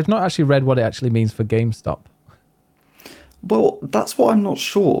it? I've not actually read what it actually means for GameStop. Well, that's what I'm not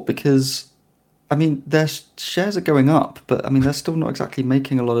sure, because their shares are going up, but they're still not exactly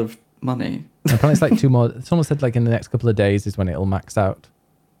making a lot of money. Apparently it's like 2 more. Someone said in the next couple of days is when it'll max out.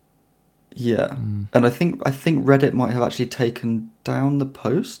 Yeah. And I think Reddit might have actually taken down the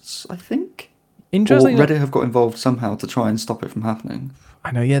posts, I think. Interesting. Or Reddit have got involved somehow to try and stop it from happening.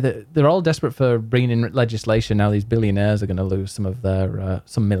 I know, yeah. They're all desperate for bringing in legislation now. These billionaires are going to lose some of their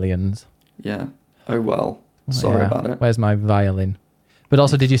some millions. Yeah. Oh, well. Sorry about it. Where's my violin? But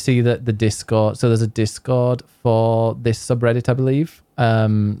also, did you see that the Discord? So there's a Discord for this subreddit, I believe,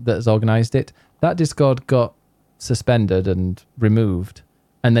 that has organised it. That Discord got suspended and removed.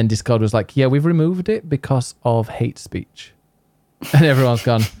 And then Discord was like, yeah, we've removed it because of hate speech. And everyone's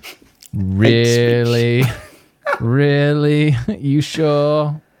gone, really? Really? You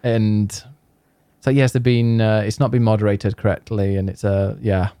sure? And so, yes, it's not been moderated correctly. And it's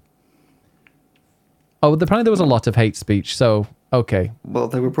yeah. Oh, apparently there was a lot of hate speech. So, okay. Well,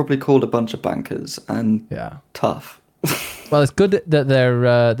 they were probably called a bunch of bankers and tough. Well, it's good that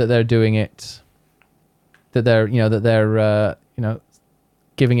they're doing it. That they're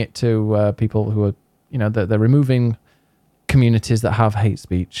giving it to people who are, that they're removing communities that have hate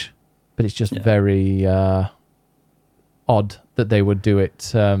speech, but it's just very odd that they would do it,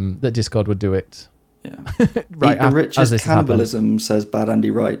 that Discord would do it. Yeah. Right. The richest cannibalism, says Bad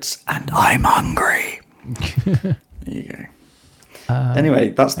Andy writes, and I'm hungry. There you go. Anyway,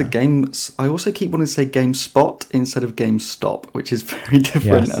 that's the games. I also keep wanting to say GameSpot instead of GameStop, which is very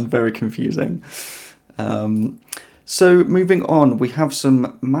different and very confusing. So moving on, we have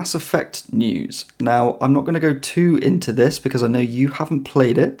some Mass Effect news. Now, I'm not going to go too into this because I know you haven't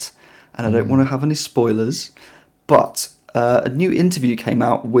played it, and I don't want to have any spoilers, but a new interview came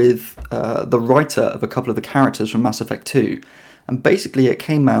out with the writer of a couple of the characters from Mass Effect 2, and basically it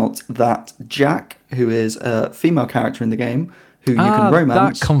came out that Jack, who is a female character in the game, who you can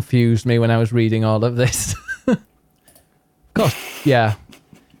romance... That confused me when I was reading all of this. Of course, yeah.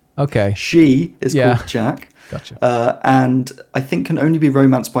 Okay. She is called Jack. Gotcha. And I think can only be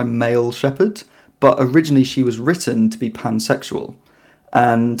romanced by male Shepard, but originally she was written to be pansexual.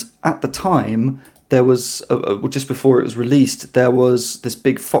 And at the time, there was, just before it was released, there was this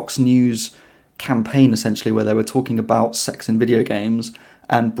big Fox News campaign, essentially, where they were talking about sex in video games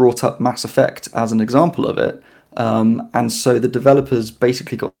and brought up Mass Effect as an example of it. And so the developers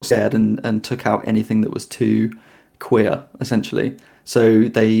basically got scared and took out anything that was too queer, essentially. So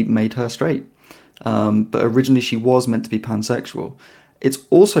they made her straight. But originally she was meant to be pansexual. It's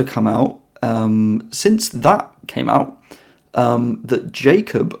also come out, since that came out, that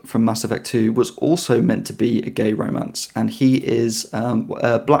Jacob from Mass Effect 2 was also meant to be a gay romance, and he is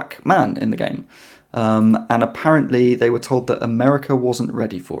a black man in the game. And apparently they were told that America wasn't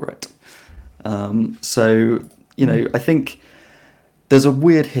ready for it. So, I think there's a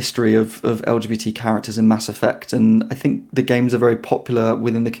weird history of LGBT characters in Mass Effect, and I think the games are very popular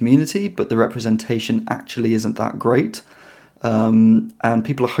within the community, but the representation actually isn't that great. And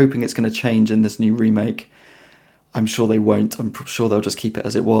people are hoping it's going to change in this new remake. I'm sure they won't. I'm sure they'll just keep it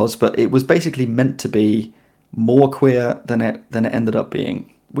as it was. But it was basically meant to be more queer than it ended up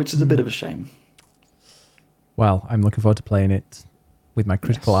being, which is a bit of a shame. Well, I'm looking forward to playing it with my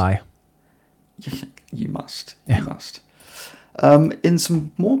critical eye. You must. Yeah. You must. In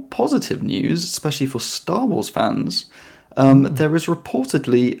some more positive news, especially for Star Wars fans, there is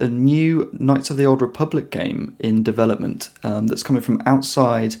reportedly a new Knights of the Old Republic game in development that's coming from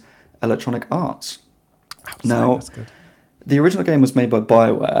Outside Electronic Arts. Now, That's good. the original game was made by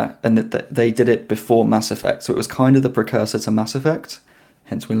BioWare, and they did it before Mass Effect, so it was kind of the precursor to Mass Effect.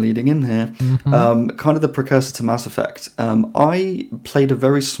 Hence, we're leading in here. Kind of the precursor to Mass Effect. I played a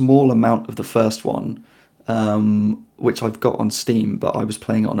very small amount of the first one, which I've got on Steam, but I was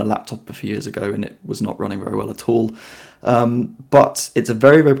playing it on a laptop a few years ago, and it was not running very well at all. But it's a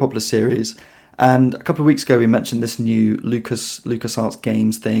very, very popular series. And a couple of weeks ago, we mentioned this new LucasArts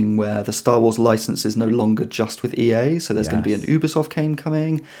Games thing where the Star Wars license is no longer just with EA. So there's going to be an Ubisoft game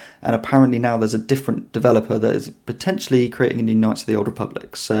coming. And apparently now there's a different developer that is potentially creating a new Knights of the Old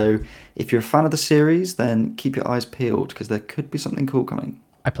Republic. So if you're a fan of the series, then keep your eyes peeled because there could be something cool coming.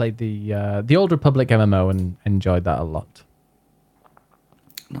 I played the Old Republic MMO and enjoyed that a lot.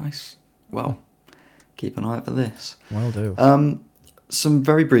 Nice. Well, keep an eye out for this. Will do. Some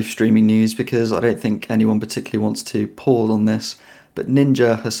very brief streaming news because I don't think anyone particularly wants to pause on this. But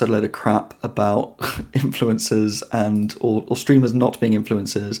Ninja has said a load of crap about influencers and or streamers not being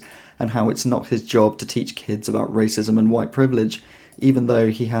influencers and how it's not his job to teach kids about racism and white privilege, even though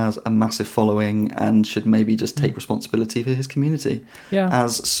he has a massive following and should maybe just take responsibility for his community. Yeah.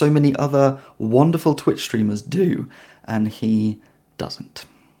 As so many other wonderful Twitch streamers do, and he doesn't.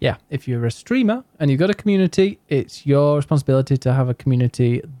 Yeah, if you're a streamer and you've got a community, it's your responsibility to have a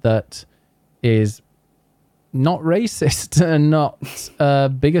community that is not racist and not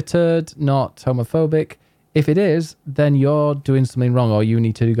bigoted, not homophobic. If it is, then you're doing something wrong or you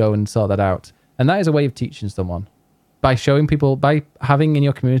need to go and sort that out. And that is a way of teaching someone. By showing people, by having in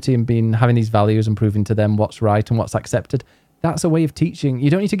your community and having these values and proving to them what's right and what's accepted, that's a way of teaching.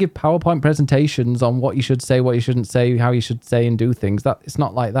 You don't need to give PowerPoint presentations on what you should say, what you shouldn't say, how you should say and do things. It's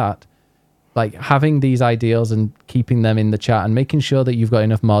not like that. Like having these ideals and keeping them in the chat and making sure that you've got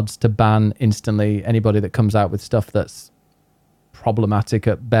enough mods to ban instantly anybody that comes out with stuff that's problematic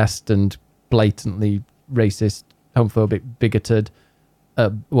at best and blatantly racist, homophobic, bigoted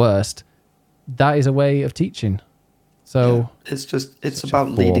at worst. That is a way of teaching. So yeah, it's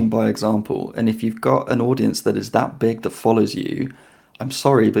about leading by example. And if you've got an audience that is that big that follows you, I'm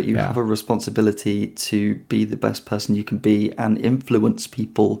sorry, but you have a responsibility to be the best person you can be and influence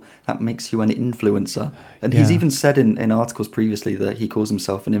people. That makes you an influencer. And he's even said in articles previously that he calls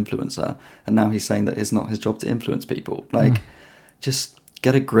himself an influencer. And now he's saying that it's not his job to influence people. Like, just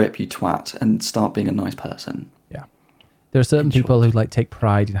get a grip, you twat, and start being a nice person. Yeah. There are certain people who take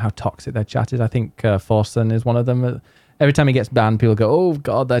pride in how toxic their chat is. I think Forsen is one of them. Every time he gets banned, people go, oh,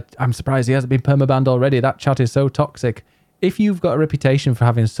 God, I'm surprised he hasn't been permabanned already. That chat is so toxic. If you've got a reputation for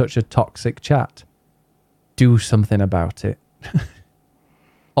having such a toxic chat, do something about it.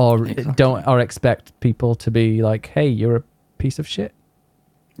 Or don't expect people to be like, hey, you're a piece of shit.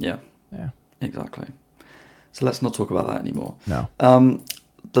 Yeah. Yeah. Exactly. So let's not talk about that anymore. No.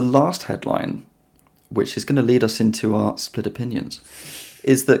 The last headline, which is going to lead us into our split opinions,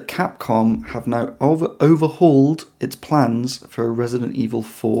 is that Capcom have now overhauled its plans for a Resident Evil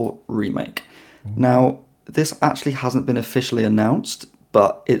 4 remake. Now, this actually hasn't been officially announced,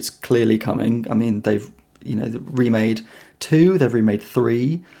 but it's clearly coming. I mean, they've remade 2, they've remade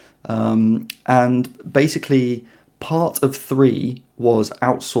 3, and basically part of 3 was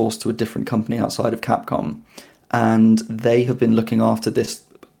outsourced to a different company outside of Capcom, and they have been looking after this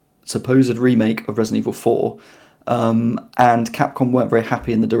supposed remake of Resident Evil 4. And Capcom weren't very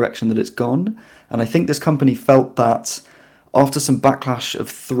happy in the direction that it's gone. And I think this company felt that after some backlash of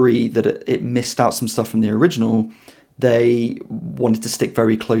 3, that it missed out some stuff from the original, they wanted to stick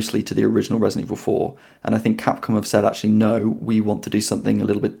very closely to the original Resident Evil 4. And I think Capcom have said, actually, no, we want to do something a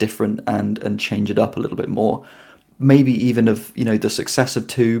little bit different and change it up a little bit more. Maybe even of, the success of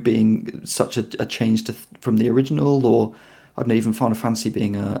 2 being such a change from the original, or I don't know, even Final Fantasy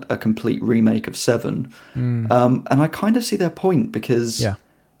being a complete remake of 7. And I kind of see their point because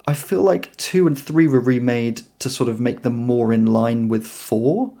I feel like 2 and 3 were remade to sort of make them more in line with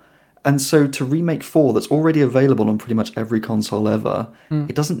 4. And so to remake 4 that's already available on pretty much every console ever,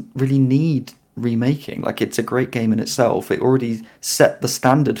 it doesn't really need remaking. Like, it's a great game in itself. It already set the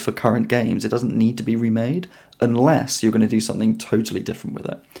standard for current games. It doesn't need to be remade unless you're going to do something totally different with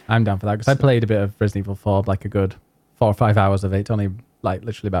it. I'm down for that because I played a bit of Resident Evil 4, like a good 4 or 5 hours of it, only like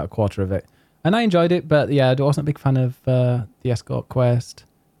literally about a quarter of it. And I enjoyed it, but yeah, I wasn't a big fan of the escort quest.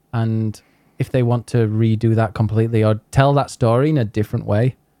 And if they want to redo that completely or tell that story in a different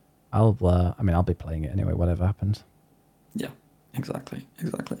way, I'll be playing it anyway, whatever happens. Yeah, exactly.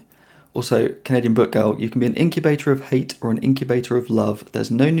 Also, Canadian Book Girl, you can be an incubator of hate or an incubator of love. There's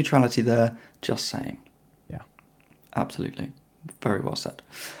no neutrality there, just saying. Yeah. Absolutely. Very well said.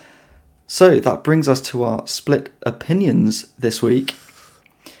 So that brings us to our split opinions this week,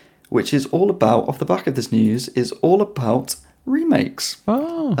 which is all about, off the back of this news, is all about remakes.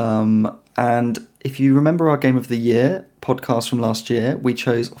 Oh. And if you remember our Game of the Year podcast from last year, we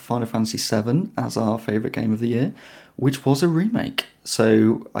chose Final Fantasy VII as our favourite game of the year, which was a remake.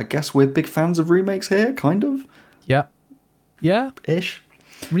 So I guess we're big fans of remakes here, kind of. Yeah. Yeah. Ish.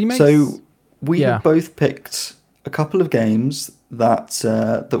 Remakes. So we have both picked a couple of games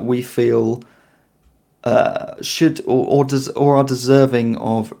that we feel should or are deserving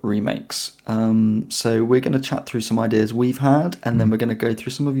of remakes. So we're going to chat through some ideas we've had, and then we're going to go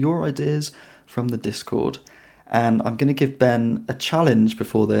through some of your ideas from the Discord. And I'm going to give Ben a challenge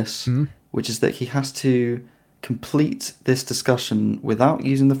before this, which is that he has to complete this discussion without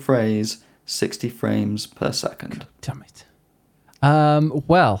using the phrase 60 frames per second. Damn it.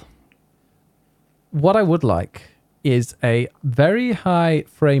 Well, what I would like is a very high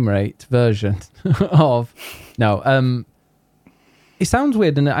frame rate version of... No, it sounds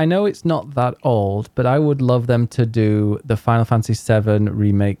weird, and I know it's not that old, but I would love them to do the Final Fantasy VII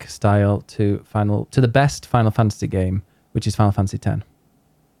remake style to the best Final Fantasy game, which is Final Fantasy X.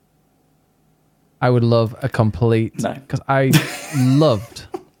 I would love a complete... No. Because I loved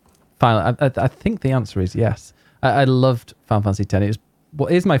Final... I think the answer is yes. I loved Final Fantasy X.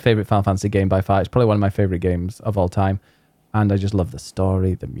 It is my favourite Final Fantasy game by far. It's probably one of my favourite games of all time. And I just love the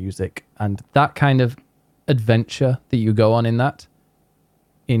story, the music, and that kind of adventure that you go on in that,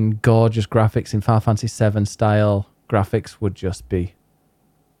 in gorgeous graphics, in Final Fantasy VII style graphics, would just be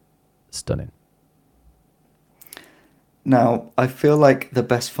stunning. Now, I feel like the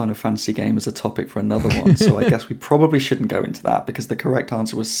best Final Fantasy game is a topic for another one, so I guess we probably shouldn't go into that because the correct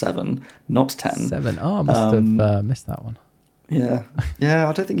answer was 7, not 10. 7. Oh, I must have missed that one. Yeah.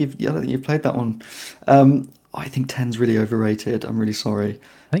 I don't think you've played that one. I think 10's really overrated. I'm really sorry.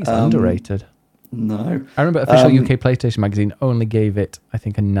 I think it's underrated. No. I remember official UK PlayStation magazine only gave it, I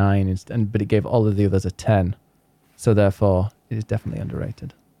think, a 9, but it gave all of the others a 10. So therefore, it is definitely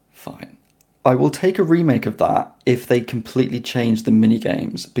underrated. Fine. I will take a remake of that if they completely change the mini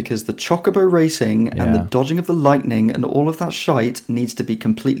games, because the chocobo racing and the dodging of the lightning and all of that shite needs to be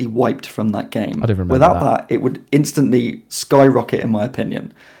completely wiped from that game. I don't remember Without that, it would instantly skyrocket, in my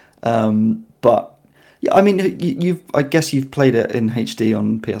opinion. But yeah, I mean, I guess you've played it in HD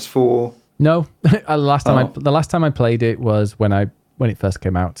on PS4. No, the last time I played it was when it first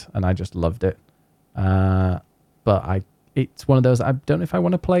came out, and I just loved it. But it's one of those I don't know if I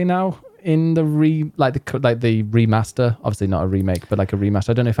want to play now in the the remaster. Obviously not a remake, but like a remaster.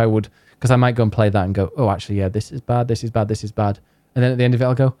 I don't know if I would, because I might go and play that and go, oh, actually, yeah, this is bad, this is bad, this is bad, and then at the end of it,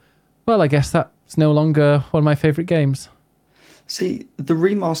 I'll go, well, I guess that's no longer one of my favorite games. See, the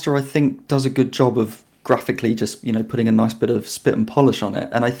remaster, I think, does a good job of graphically just, putting a nice bit of spit and polish on it.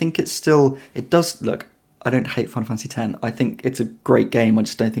 And I think it does look, I don't hate Final Fantasy X. I think it's a great game. I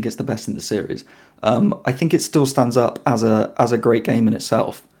just don't think it's the best in the series. I think it still stands up as a great game in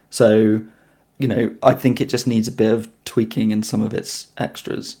itself. So, I think it just needs a bit of tweaking in some of its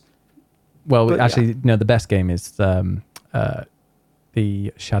extras. Well, the best game is the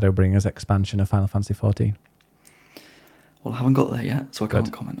Shadowbringers expansion of Final Fantasy XIV. Well, I haven't got there yet, so I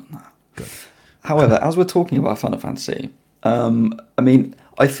can't comment on that. Good. However, as we're talking about Final Fantasy,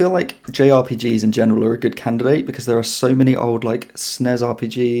 I feel like JRPGs in general are a good candidate because there are so many old SNES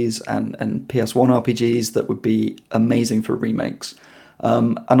RPGs and PS1 RPGs that would be amazing for remakes.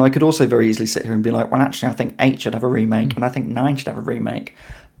 And I could also very easily sit here and be like, well, actually, I think 8 should have a remake, and I think 9 should have a remake.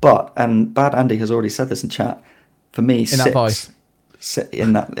 But, and Bad Andy has already said this in chat, for me, in that voice.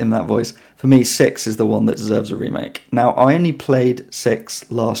 In that voice, for me, 6 is the one that deserves a remake. Now, I only played 6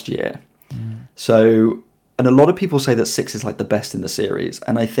 last year. So, and a lot of people say that 6 is the best in the series.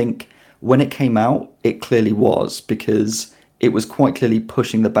 And I think when it came out, it clearly was, because it was quite clearly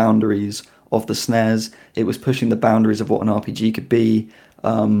pushing the boundaries of the SNES. It was pushing the boundaries of what an RPG could be.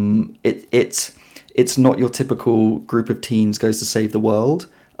 It's not your typical group of teens goes to save the world.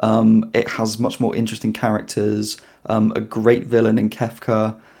 It has much more interesting characters, a great villain in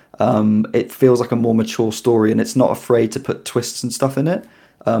Kefka. It feels like a more mature story, and it's not afraid to put twists and stuff in it.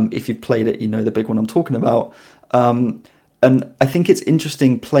 If you've played it, you know the big one I'm talking about. And I think it's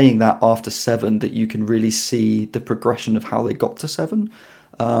interesting playing that after 7 that you can really see the progression of how they got to 7.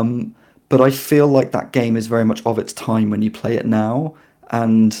 But I feel like that game is very much of its time when you play it now,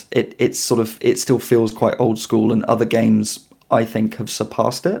 and it still feels quite old school, and other games I think have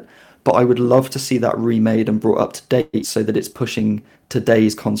surpassed it. But I would love to see that remade and brought up to date so that it's pushing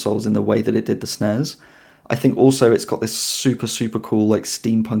today's consoles in the way that it did the SNES. I think also it's got this super, super cool, like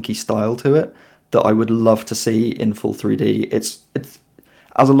steampunky style to it that I would love to see in full 3D. It's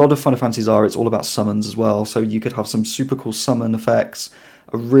as a lot of Final Fantasies are, it's all about summons as well. So you could have some super cool summon effects,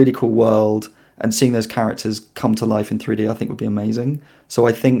 a really cool world, and seeing those characters come to life in 3D, I think would be amazing. So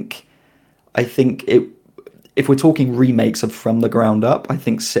I think it. If we're talking remakes of from the ground up, I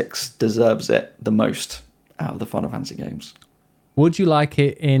think 6 deserves it the most out of the Final Fantasy games. Would you like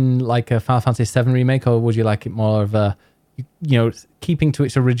it in like a Final Fantasy 7 remake, or would you like it more of a, keeping to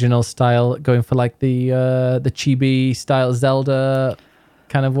its original style, going for like the chibi style Zelda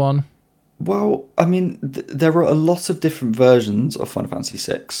kind of one? Well, I mean, there are a lot of different versions of Final Fantasy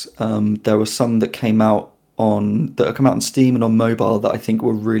 6. There were some that come out on Steam and on mobile that I think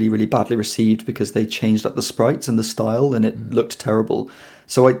were really, really badly received because they changed up the sprites and the style, and it looked terrible.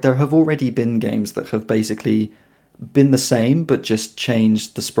 So there have already been games that have basically been the same but just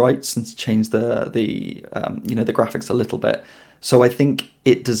changed the sprites and changed the graphics a little bit. So I think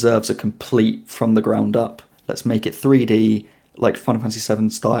it deserves a complete from the ground up. Let's make it 3D like Final Fantasy 7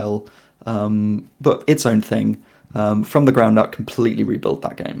 style, but its own thing, from the ground up, completely rebuild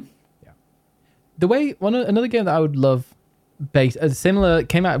that game. The way another game that I would love, similar,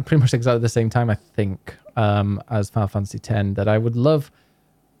 came out pretty much exactly the same time, I think, as Final Fantasy X, that I would love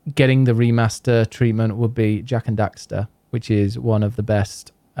getting the remaster treatment would be Jak and Daxter, which is one of the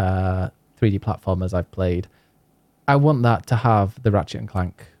best 3D platformers I've played. I want that to have the Ratchet and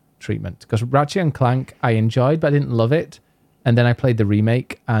Clank treatment, because Ratchet and Clank I enjoyed, but I didn't love it. And then I played the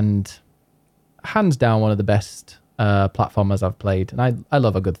remake, and hands down one of the best platformers I've played. And I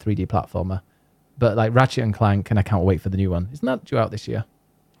love a good 3D platformer. But like Ratchet and Clank, and I can't wait for the new one. Isn't that due out this year?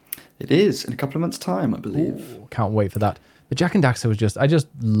 It is, in a couple of months' time, I believe. Ooh, can't wait for that. But Jak and Daxter was I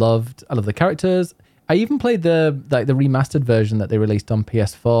love the characters. I even played the remastered version that they released on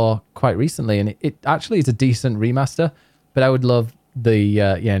PS4 quite recently, and it actually is a decent remaster. But I would love the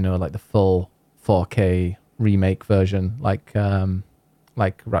the full 4K remake version, like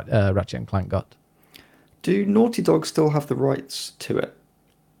Ratchet and Clank got. Do Naughty Dog still have the rights to it,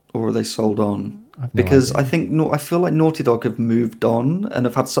 or are they sold on? Because I feel like Naughty Dog have moved on and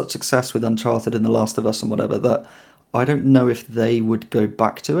have had such success with Uncharted and The Last of Us and whatever that I don't know if they would go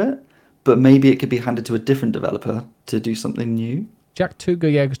back to it, but maybe it could be handed to a different developer to do something new. Jak 2,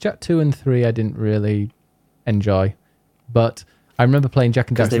 because Jak 2 and 3 I didn't really enjoy, but I remember playing Jak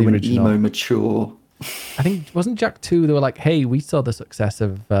and Daxter, they the were original. Emo mature. I think, wasn't Jak 2, they were like, hey, we saw the success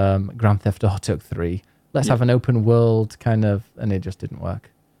of Grand Theft Auto 3. Let's have an open world kind of, and it just didn't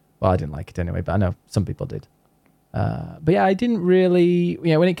work. Well, I didn't like it anyway, but I know some people did. But yeah, I didn't really,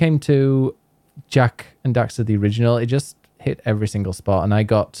 when it came to Jak and Daxter, the original, it just hit every single spot, and I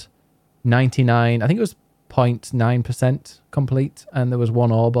got 99, I think it was 0.9% complete, and there was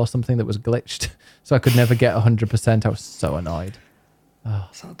one orb or something that was glitched, so I could never get 100%. I was so annoyed. Oh.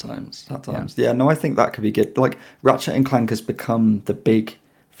 Sad times. Yeah, no, I think that could be good. Like, Ratchet and Clank has become the big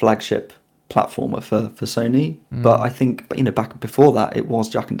flagship platformer for Sony, but I think back before that it was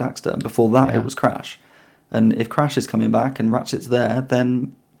Jak and Daxter, and before that it was Crash. And if Crash is coming back and Ratchet's there,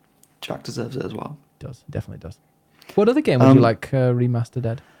 then Jak deserves it as well. Definitely does. What other game would you like remastered,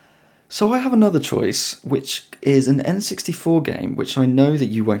 Ed? So I have another choice, which is an N64 game, which I know that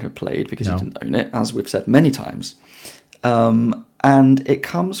you won't have played because you didn't own it, as we've said many times. And it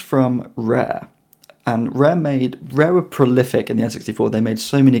comes from Rare. And Rare were prolific in the N64. They made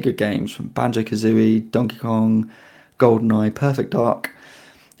so many good games, from Banjo-Kazooie, Donkey Kong, GoldenEye, Perfect Dark.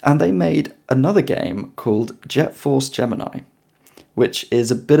 And they made another game called Jet Force Gemini, which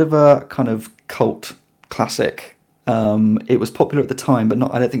is a bit of a kind of cult classic. It was popular at the time, but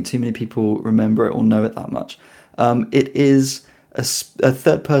I don't think too many people remember it or know it that much. It is a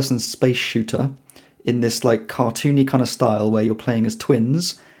third-person space shooter in this like cartoony kind of style where you're playing as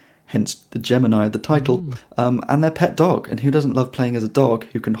twins, hence the Gemini of the title, and their pet dog. And who doesn't love playing as a dog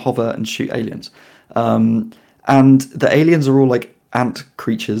who can hover and shoot aliens? And the aliens are all like ant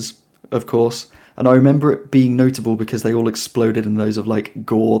creatures, of course. And I remember it being notable because they all exploded in loads of like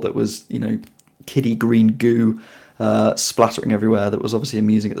gore that was, kiddie green goo. splattering everywhere that was obviously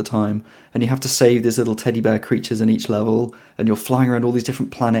amusing at the time. And you have to save these little teddy bear creatures in each level, and you're flying around all these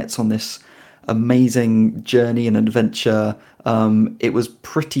different planets on this amazing journey and adventure. It was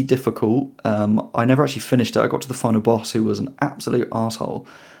pretty difficult. I never actually finished it. I got to the final boss, who was an absolute asshole.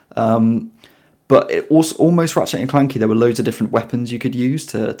 But it also almost Ratchet and Clanky. There were loads of different weapons you could use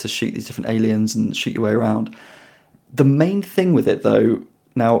to shoot these different aliens and shoot your way around. The main thing with it, though,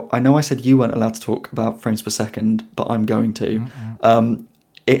 now I know I said you weren't allowed to talk about frames per second, but I'm going to.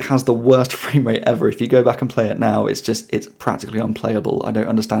 It has the worst frame rate ever. If you go back and play it now, it's practically unplayable. I don't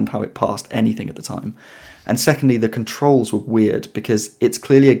understand how it passed anything at the time. And secondly, the controls were weird because it's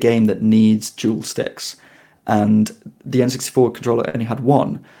clearly a game that needs dual sticks. And the N64 controller only had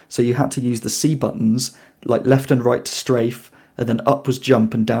one. So you had to use the C buttons, like left and right to strafe, and then up was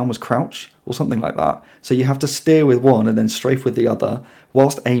jump and down was crouch, or something like that. So you have to steer with one and then strafe with the other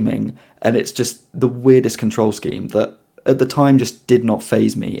whilst aiming. And it's just the weirdest control scheme that at the time just did not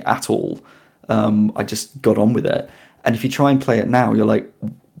faze me at all. I just got on with it. And if you try and play it now, you're like,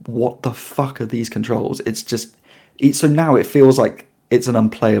 what the fuck are these controls? So now it feels like it's an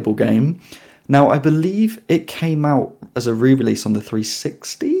unplayable game. Now, I believe it came out as a re-release on the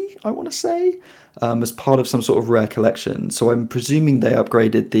 360, I want to say, as part of some sort of rare collection. So I'm presuming they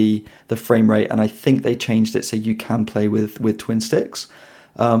upgraded the frame rate, and I think they changed it so you can play with twin sticks.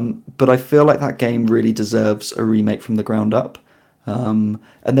 But I feel like that game really deserves a remake from the ground up. And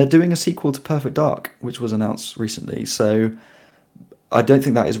they're doing a sequel to Perfect Dark, which was announced recently. So I don't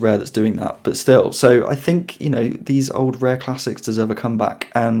think that is Rare that's doing that, but still. So I think, these old Rare classics deserve a comeback.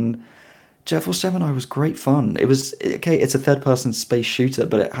 And Jet Force Gemini was great fun. It was, okay, it's a third-person space shooter,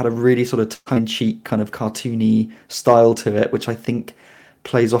 but it had a really sort of tongue-in-cheek kind of cartoony style to it, which I think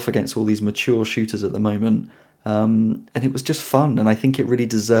plays off against all these mature shooters at the moment. And it was just fun, and I think it really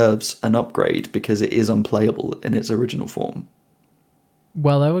deserves an upgrade because it is unplayable in its original form.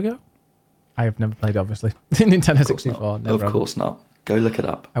 Well, there we go. I have never played, obviously. Nintendo 64. Never of course not. Go look it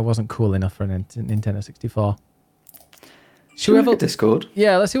up. I wasn't cool enough for a Nintendo 64. Should we have a Discord?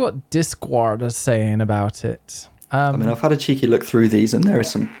 Yeah, let's see what Discord is saying about it. I've had a cheeky look through these, and there is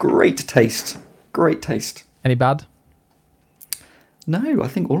some great taste. Great taste. Any bad? No, I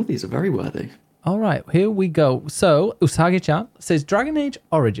think all of these are very worthy. All right, here we go. So, Usagi-chan says Dragon Age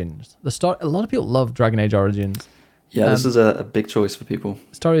Origins. A lot of people love Dragon Age Origins. Yeah, this is a big choice for people.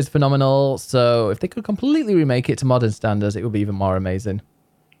 The story is phenomenal, so if they could completely remake it to modern standards, it would be even more amazing.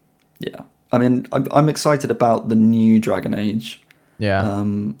 Yeah. I'm excited about the new Dragon Age. Yeah.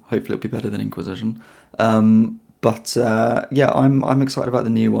 Hopefully it'll be better than Inquisition. I'm excited about the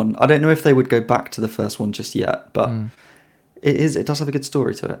new one. I don't know if they would go back to the first one just yet, but it does have a good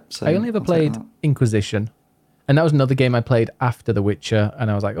story to it. So I only ever played Inquisition, and that was another game I played after The Witcher,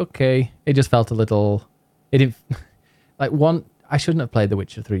 and I was like, okay, it just felt a little. It didn't I shouldn't have played The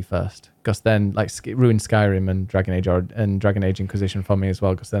Witcher 3 first, because then it ruined Skyrim and Dragon Age Inquisition for me as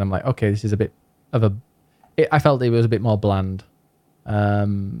well. Because then I'm like, okay, this is a bit of a. I felt it was a bit more bland.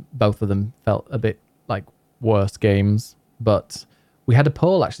 Both of them felt a bit like worse games, but we had a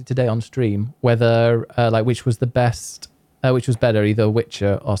poll actually today on stream whether which was the best, which was better, either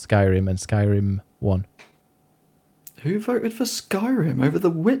Witcher or Skyrim, and Skyrim won. Who voted for Skyrim over The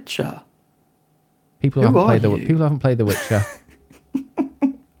Witcher? People who haven't played The Witcher.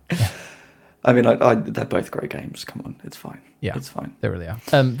 They're both great games. Come on, it's fine. Yeah, it's fine. They really are.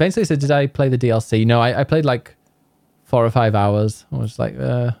 Vinsley said, "Did I play the DLC?" No, I played like 4 or 5 hours. I was like,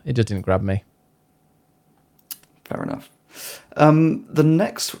 it just didn't grab me. Fair enough. The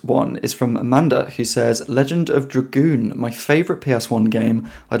next one is from Amanda, who says, Legend of Dragoon, my favourite PS1 game.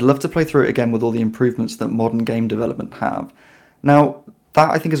 I'd love to play through it again with all the improvements that modern game development have. Now, that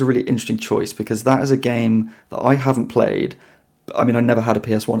I think is a really interesting choice, because that is a game that I haven't played. I never had a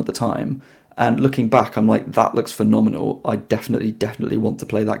PS1 at the time. And looking back, I'm like, that looks phenomenal. I definitely want to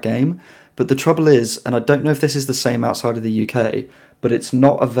play that game. But the trouble is, and I don't know if this is the same outside of the UK, but it's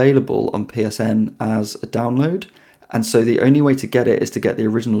not available on PSN as a download. And so the only way to get it is to get the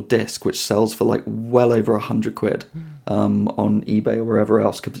original disc, which sells for like well over £100 on eBay or wherever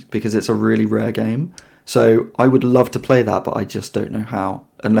else, because it's a really rare game. So I would love to play that, but I just don't know how,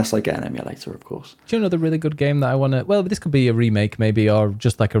 unless I get an emulator, of course. Do you know another really good game that I want to... Well, this could be a remake maybe, or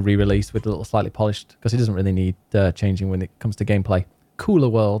just like a re-release with a little slightly polished, because it doesn't really need changing when it comes to gameplay. Cooler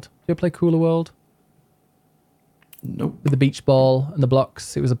World. Did you ever play Cooler World? Nope. With the beach ball and the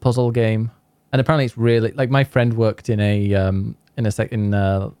blocks. It was a puzzle game. And apparently it's really... Like, my friend worked in a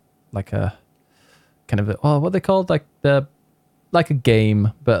like a kind of... what are they called? Like a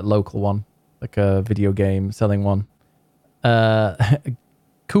game, but local one. Like a video game selling one. Kula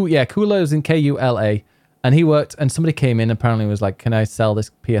is in Kula. And he worked, and somebody came in, apparently was like, can I sell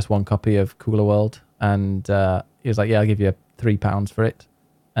this PS1 copy of Cooler World? And he was like, yeah, I'll give you £3 for it.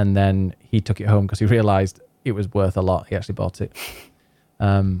 And then he took it home because he realized it was worth a lot. He actually bought it.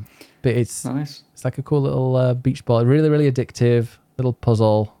 But it's Nice. it's like a cool little beach ball. Really, really addictive little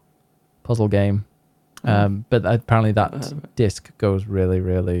puzzle game. But apparently that disc goes really,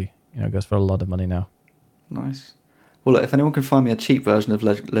 really, goes for a lot of money now. Nice. Well, look, if anyone can find me a cheap version of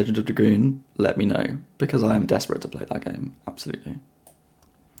Legend of Dragoon, let me know, because I am desperate to play that game. Absolutely.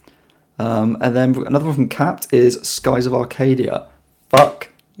 And then another one from Capt is Skies of Arcadia. Fuck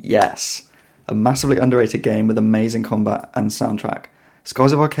yes. A massively underrated game with amazing combat and soundtrack.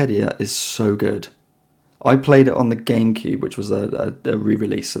 Skies of Arcadia is so good. I played it on the GameCube, which was a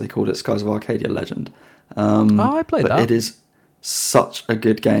re-release, so they called it Skies of Arcadia Legend. I played that. It is such a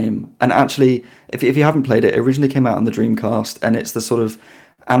good game. And actually, if you haven't played it, it originally came out on the Dreamcast, and it's the sort of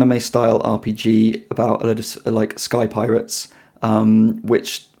anime-style RPG about a lot of like sky pirates,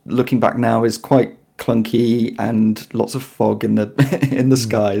 which, looking back now, is quite clunky and lots of fog in the in the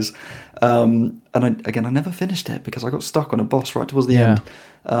skies. And I never finished it because I got stuck on a boss right towards the end.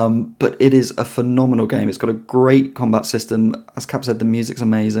 But it is a phenomenal game. It's got a great combat system. As Cap said, the music's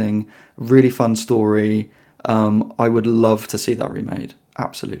amazing. Really fun story. I would love to see that remade.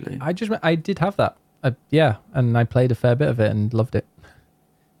 Absolutely. I did have that. And I played a fair bit of it and loved it.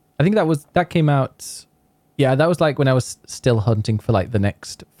 I think that came out. Yeah, that was like when I was still hunting for like the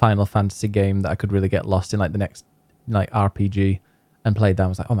next Final Fantasy game that I could really get lost in, like the next like RPG, and played that. I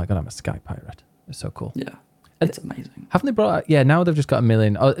was like, oh my god, I'm a sky pirate. It's so cool. Yeah, it's amazing. Haven't they brought out? Yeah, now they've just got a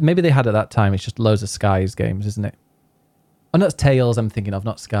million. Oh, maybe they had at that time. It's just loads of Skies games, isn't it? Oh, no, it's Tales I'm thinking of,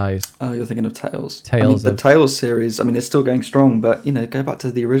 not Skies. Oh, you're thinking of Tales. The Tales series, it's still going strong, but, go back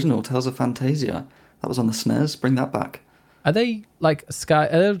to the original, Tales of Phantasia. That was on the SNES. Bring that back. Are they like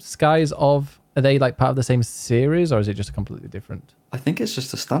Skies of... Are they like part of the same series, or is it just completely different? I think it's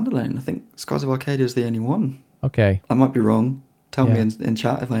just a standalone. I think Skies of Arcadia is the only one. Okay. I might be wrong. Tell me in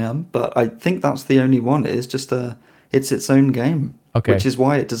chat if I am. But I think that's the only one. It is just it's its own game. Okay. Which is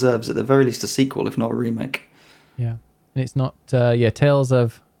why it deserves, at the very least, a sequel, if not a remake. Yeah. And it's not... Tales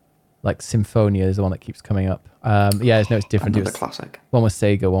of... Like Symphonia is the one that keeps coming up. It's different. Another classic. One was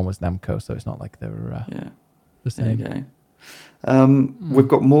Sega, one was Namco, so it's not like they're the same. There you go. We've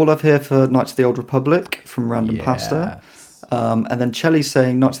got more love here for Knights of the Old Republic from Random Pasta. And then Chelly's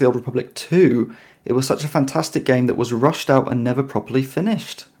saying Knights of the Old Republic 2, it was such a fantastic game that was rushed out and never properly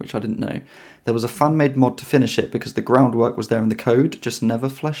finished, which I didn't know. There was a fan-made mod to finish it because the groundwork was there in the code, just never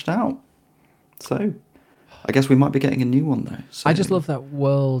fleshed out. So, I guess we might be getting a new one though. So. I just love that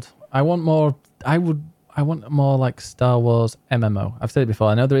world. I want more. I want more like Star Wars MMO. I've said it before.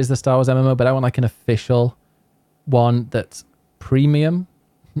 I know there is the Star Wars MMO, but I want like an official one that's premium.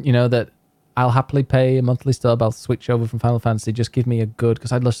 That I'll happily pay a monthly sub. I'll switch over from Final Fantasy. Just give me a good,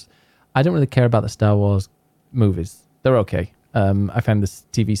 because I don't really care about the Star Wars movies. They're okay. I find this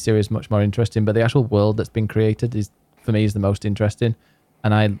TV series much more interesting, but the actual world that's been created is the most interesting.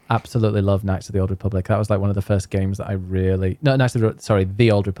 And I absolutely love Knights of the Old Republic. That was like one of the first games that I really... No,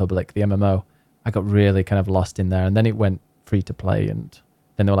 The Old Republic, the MMO. I got really kind of lost in there. And then it went free to play. And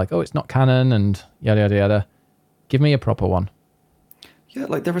then they were like, oh, it's not canon and yada, yada, yada. Give me a proper one. Yeah,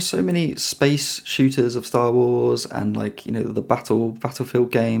 like there are so many space shooters of Star Wars and like, the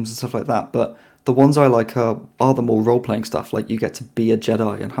Battlefield games and stuff like that. But the ones I like are the more role-playing stuff. Like you get to be a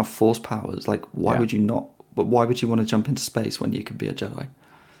Jedi and have force powers. Like why would you not... But why would you want to jump into space when you can be a Jedi?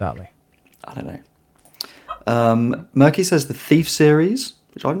 Exactly. I don't know. Murky says the Thief series,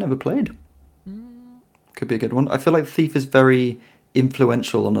 which I've never played. Could be a good one. I feel like Thief is very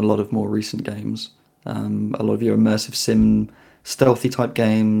influential on a lot of more recent games. A lot of your immersive sim, stealthy type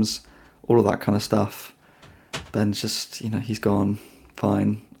games, all of that kind of stuff. Ben's just, he's gone.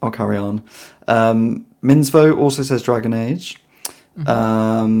 Fine. I'll carry on. Minsvo also says Dragon Age.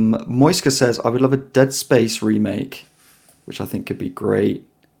 Moiska says, I would love a Dead Space remake, which I think could be great.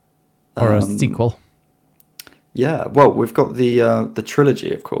 Or a sequel. Yeah, well, we've got the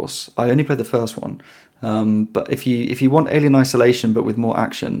trilogy, of course. I only played the first one. But if you want Alien Isolation but with more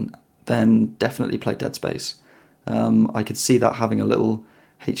action, then definitely play Dead Space. I could see that having a little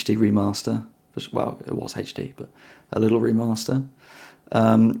HD remaster. Well, it was HD, but a little remaster.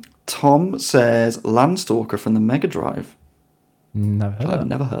 Tom says Landstalker from the Mega Drive. I've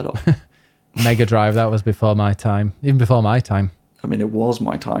never heard of. Mega Drive, that was before my time. Even before my time. I mean, it was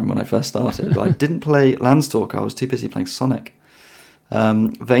my time when I first started. I didn't play Landstalker. I was too busy playing Sonic.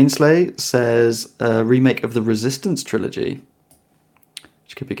 Vainsley says a remake of the Resistance trilogy,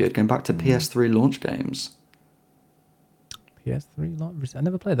 which could be good. Going back to PS3 launch games. PS3 launch? I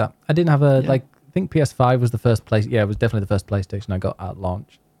never played that. I didn't have think PS5 was the first place. Yeah, it was definitely the first PlayStation I got at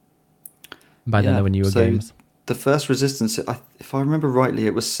launch. By then there were newer games. The first Resistance, if I remember rightly,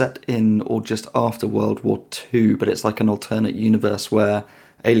 it was set in or just after World War II, but it's like an alternate universe where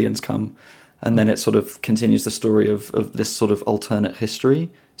aliens come, and then it sort of continues the story of this sort of alternate history.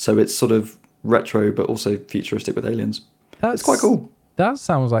 So it's sort of retro, but also futuristic with aliens. It's quite cool. That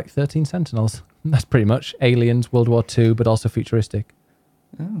sounds like 13 Sentinels. That's pretty much aliens, World War II, but also futuristic.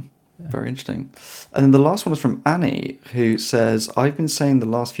 Oh, very interesting. And then the last one was from Annie, who says, I've been saying the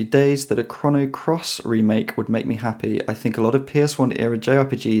last few days that a Chrono Cross remake would make me happy. I think a lot of PS1 era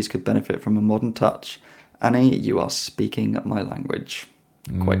JRPGs could benefit from a modern touch. Annie, you are speaking my language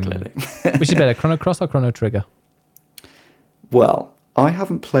quite clearly. Which is better, Chrono Cross or Chrono Trigger? Well, I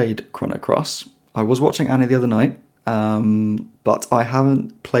haven't played Chrono Cross. I was watching Annie the other night, but I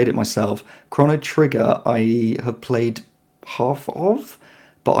haven't played it myself. Chrono Trigger, I have played half of,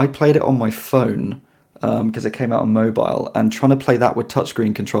 but I played it on my phone because it came out on mobile, and trying to play that with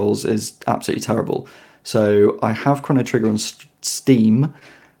touchscreen controls is absolutely terrible. So I have Chrono Trigger on Steam,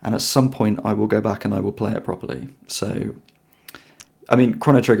 and at some point I will go back and I will play it properly. So, I mean,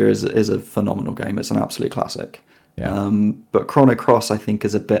 Chrono Trigger is a phenomenal game. It's an absolute classic. Yeah. But Chrono Cross, I think,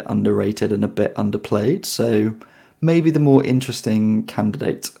 is a bit underrated and a bit underplayed. So maybe the more interesting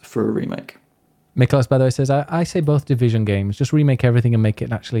candidate for a remake. Nicholas, by the way, says, I say both Division games. Just remake everything and make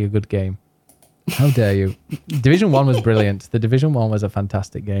it actually a good game. How dare you? Division 1 was brilliant. The Division 1 was a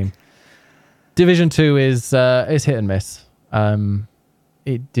fantastic game. Division 2 is hit and miss.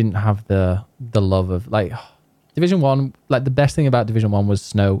 It didn't have the love of, like, Division 1, like, the best thing about Division 1 was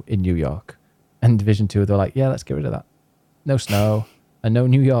snow in New York. And Division 2, they're like, yeah, let's get rid of that. No snow and no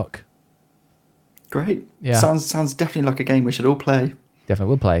New York. Great. Yeah. Sounds definitely like a game we should all play. Definitely,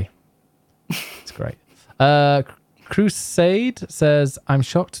 we'll play. It's great. Crusade says, I'm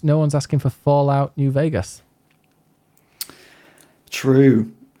shocked no one's asking for Fallout New Vegas.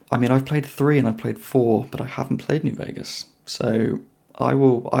 True. I mean, I've played 3 and I've played 4, but I haven't played New Vegas. So I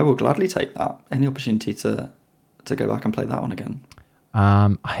will gladly take that. Any opportunity to go back and play that one again.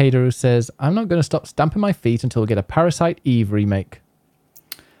 Heideru says, I'm not going to stop stamping my feet until we get a Parasite Eve remake.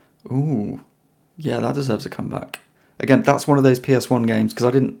 Ooh. Yeah, that deserves a comeback. Again, that's one of those PS1 games, because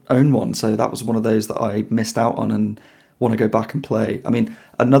I didn't own one, so that was one of those that I missed out on and want to go back and play. I mean,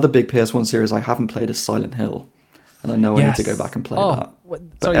 another big PS1 series I haven't played is Silent Hill, and I know I need to go back and play that.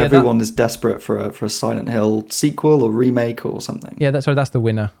 But everyone is desperate for a Silent Hill sequel or remake or something. Yeah, that's the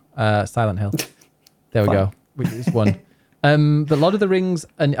winner, Silent Hill. There we go. It's one. But Lord of the Rings,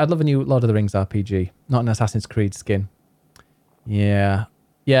 and I'd love a new Lord of the Rings RPG, not an Assassin's Creed skin. Yeah,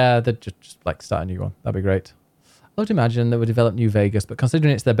 they'd just like start a new one. That'd be great. I'd love to imagine they would develop New Vegas, but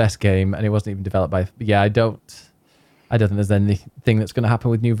considering it's their best game and it wasn't even developed by, I don't think there's anything that's going to happen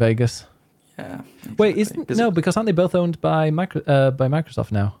with New Vegas. Yeah. Exactly. Wait, because aren't they both owned by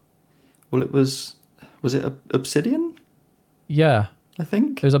Microsoft now? Well, was it Obsidian? Yeah. I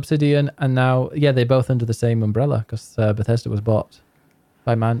think. It was Obsidian, and now, they're both under the same umbrella, because Bethesda was bought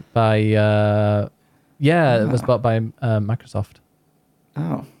it was bought by Microsoft.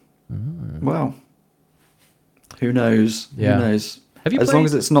 Oh. Well. Who knows? Yeah. Who knows? As long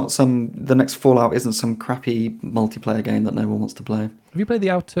as it's not the next Fallout isn't some crappy multiplayer game that no one wants to play. Have you played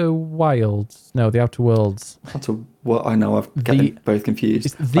the Outer Wilds? No, the Outer Worlds. I know, I've getting both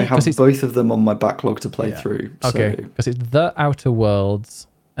confused. I have both of them on my backlog to play through. Okay, because it's The Outer Worlds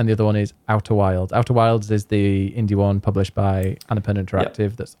and the other one is Outer Wilds. Outer Wilds is the indie one published by Annapurna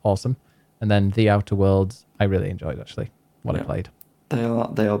Interactive. That's awesome. And then The Outer Worlds, I really enjoyed actually, I played. They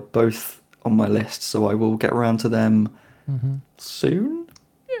are both on my list, so I will get around to them soon.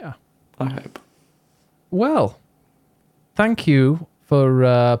 Yeah, I hope. Well, thank you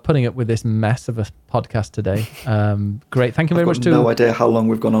for putting up with this mess of a podcast today. Great, thank you very much. No idea how long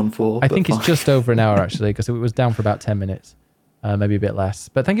we've gone on for. I think it's just over an hour actually, because it was down for about 10 minutes, maybe a bit less.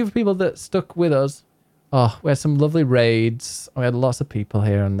 But thank you for people that stuck with us. Oh, we had some lovely raids. We had lots of people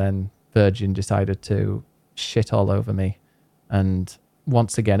here, and then Virgin decided to shit all over me, and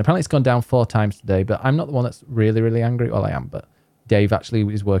once again, apparently it's gone down 4 times today, but I'm not the one that's really, really angry. Well, I am, but Dave actually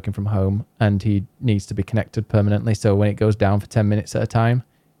is working from home and he needs to be connected permanently. So when it goes down for 10 minutes at a time,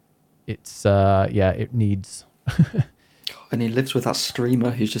 it's, it needs... And he lives with that streamer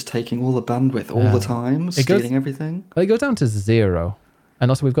who's just taking all the bandwidth all the time, stealing everything. Well, it goes down to 0.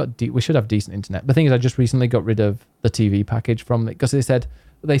 And also we should have decent internet. The thing is, I just recently got rid of the TV package from it because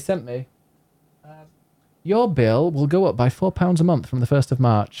they sent me, your bill will go up by £4 a month from the 1st of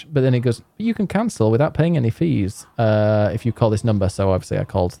March. But then it goes, you can cancel without paying any fees if you call this number. So obviously I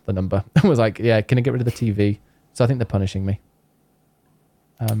called the number and was like, yeah, can I get rid of the TV? So I think they're punishing me.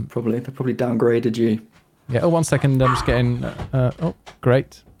 Probably. They probably downgraded you. Yeah. Oh, 1 second. I'm just getting. Oh,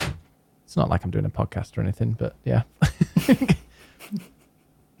 great. It's not like I'm doing a podcast or anything, but yeah.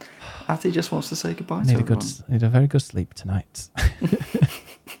 Atty just wants to say goodbye I to need everyone. need a very good sleep tonight.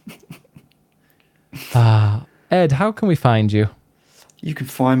 Ed, how can we find you? You can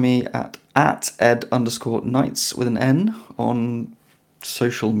find me at @ed_nights with an N on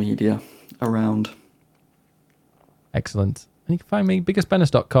social media around. Excellent. And you can find me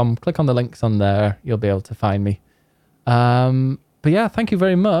biggestbenners.com. Click on the links on there. You'll be able to find me. But yeah, thank you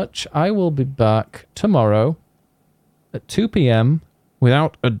very much. I will be back tomorrow at 2 p.m.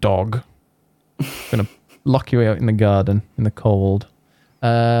 without a dog. Gonna lock you out in the garden in the cold.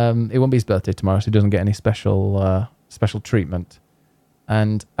 It won't be his birthday tomorrow, so he doesn't get any special treatment.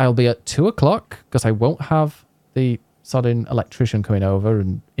 And I'll be at 2 o'clock because I won't have the sodding electrician coming over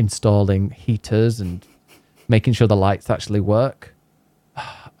and installing heaters and making sure the lights actually work.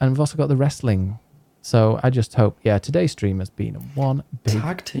 And we've also got the wrestling. So I just hope, today's stream has been one big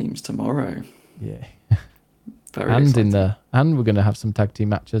Tag teams tomorrow. yeah. Very And exciting. and we're gonna have some tag team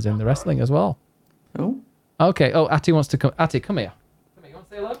matches in the wrestling as well. Oh, Okay. Oh, Atty wants to come. Atty, come here. Come here. You want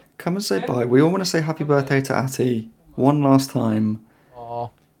to say hello? come and say bye. We all want to say happy birthday to Atty one last time. Oh,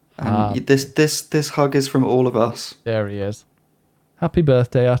 And this hug is from all of us. there he is. Happy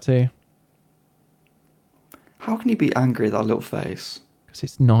birthday, Atty. How can you be angry at that little face? Because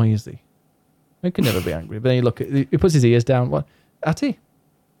it's noisy. He can never be angry. But then you look at, he puts his ears down. What? Atty?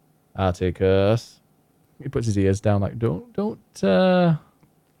 Atticus. He puts his ears down like, don't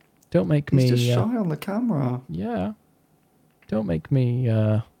make me. He's just shy on the camera. Yeah. Don't make me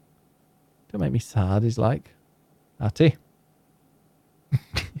sad. He's like, Atty.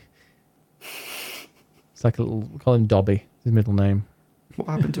 It's like a little, call him Dobby, his middle name. What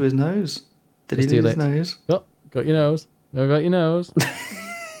happened to his nose? Did he Just do lose his it. nose? Oh, got your nose. No, got your nose.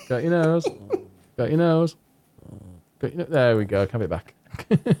 Got your nose. Got your nose. There we go. Have it back.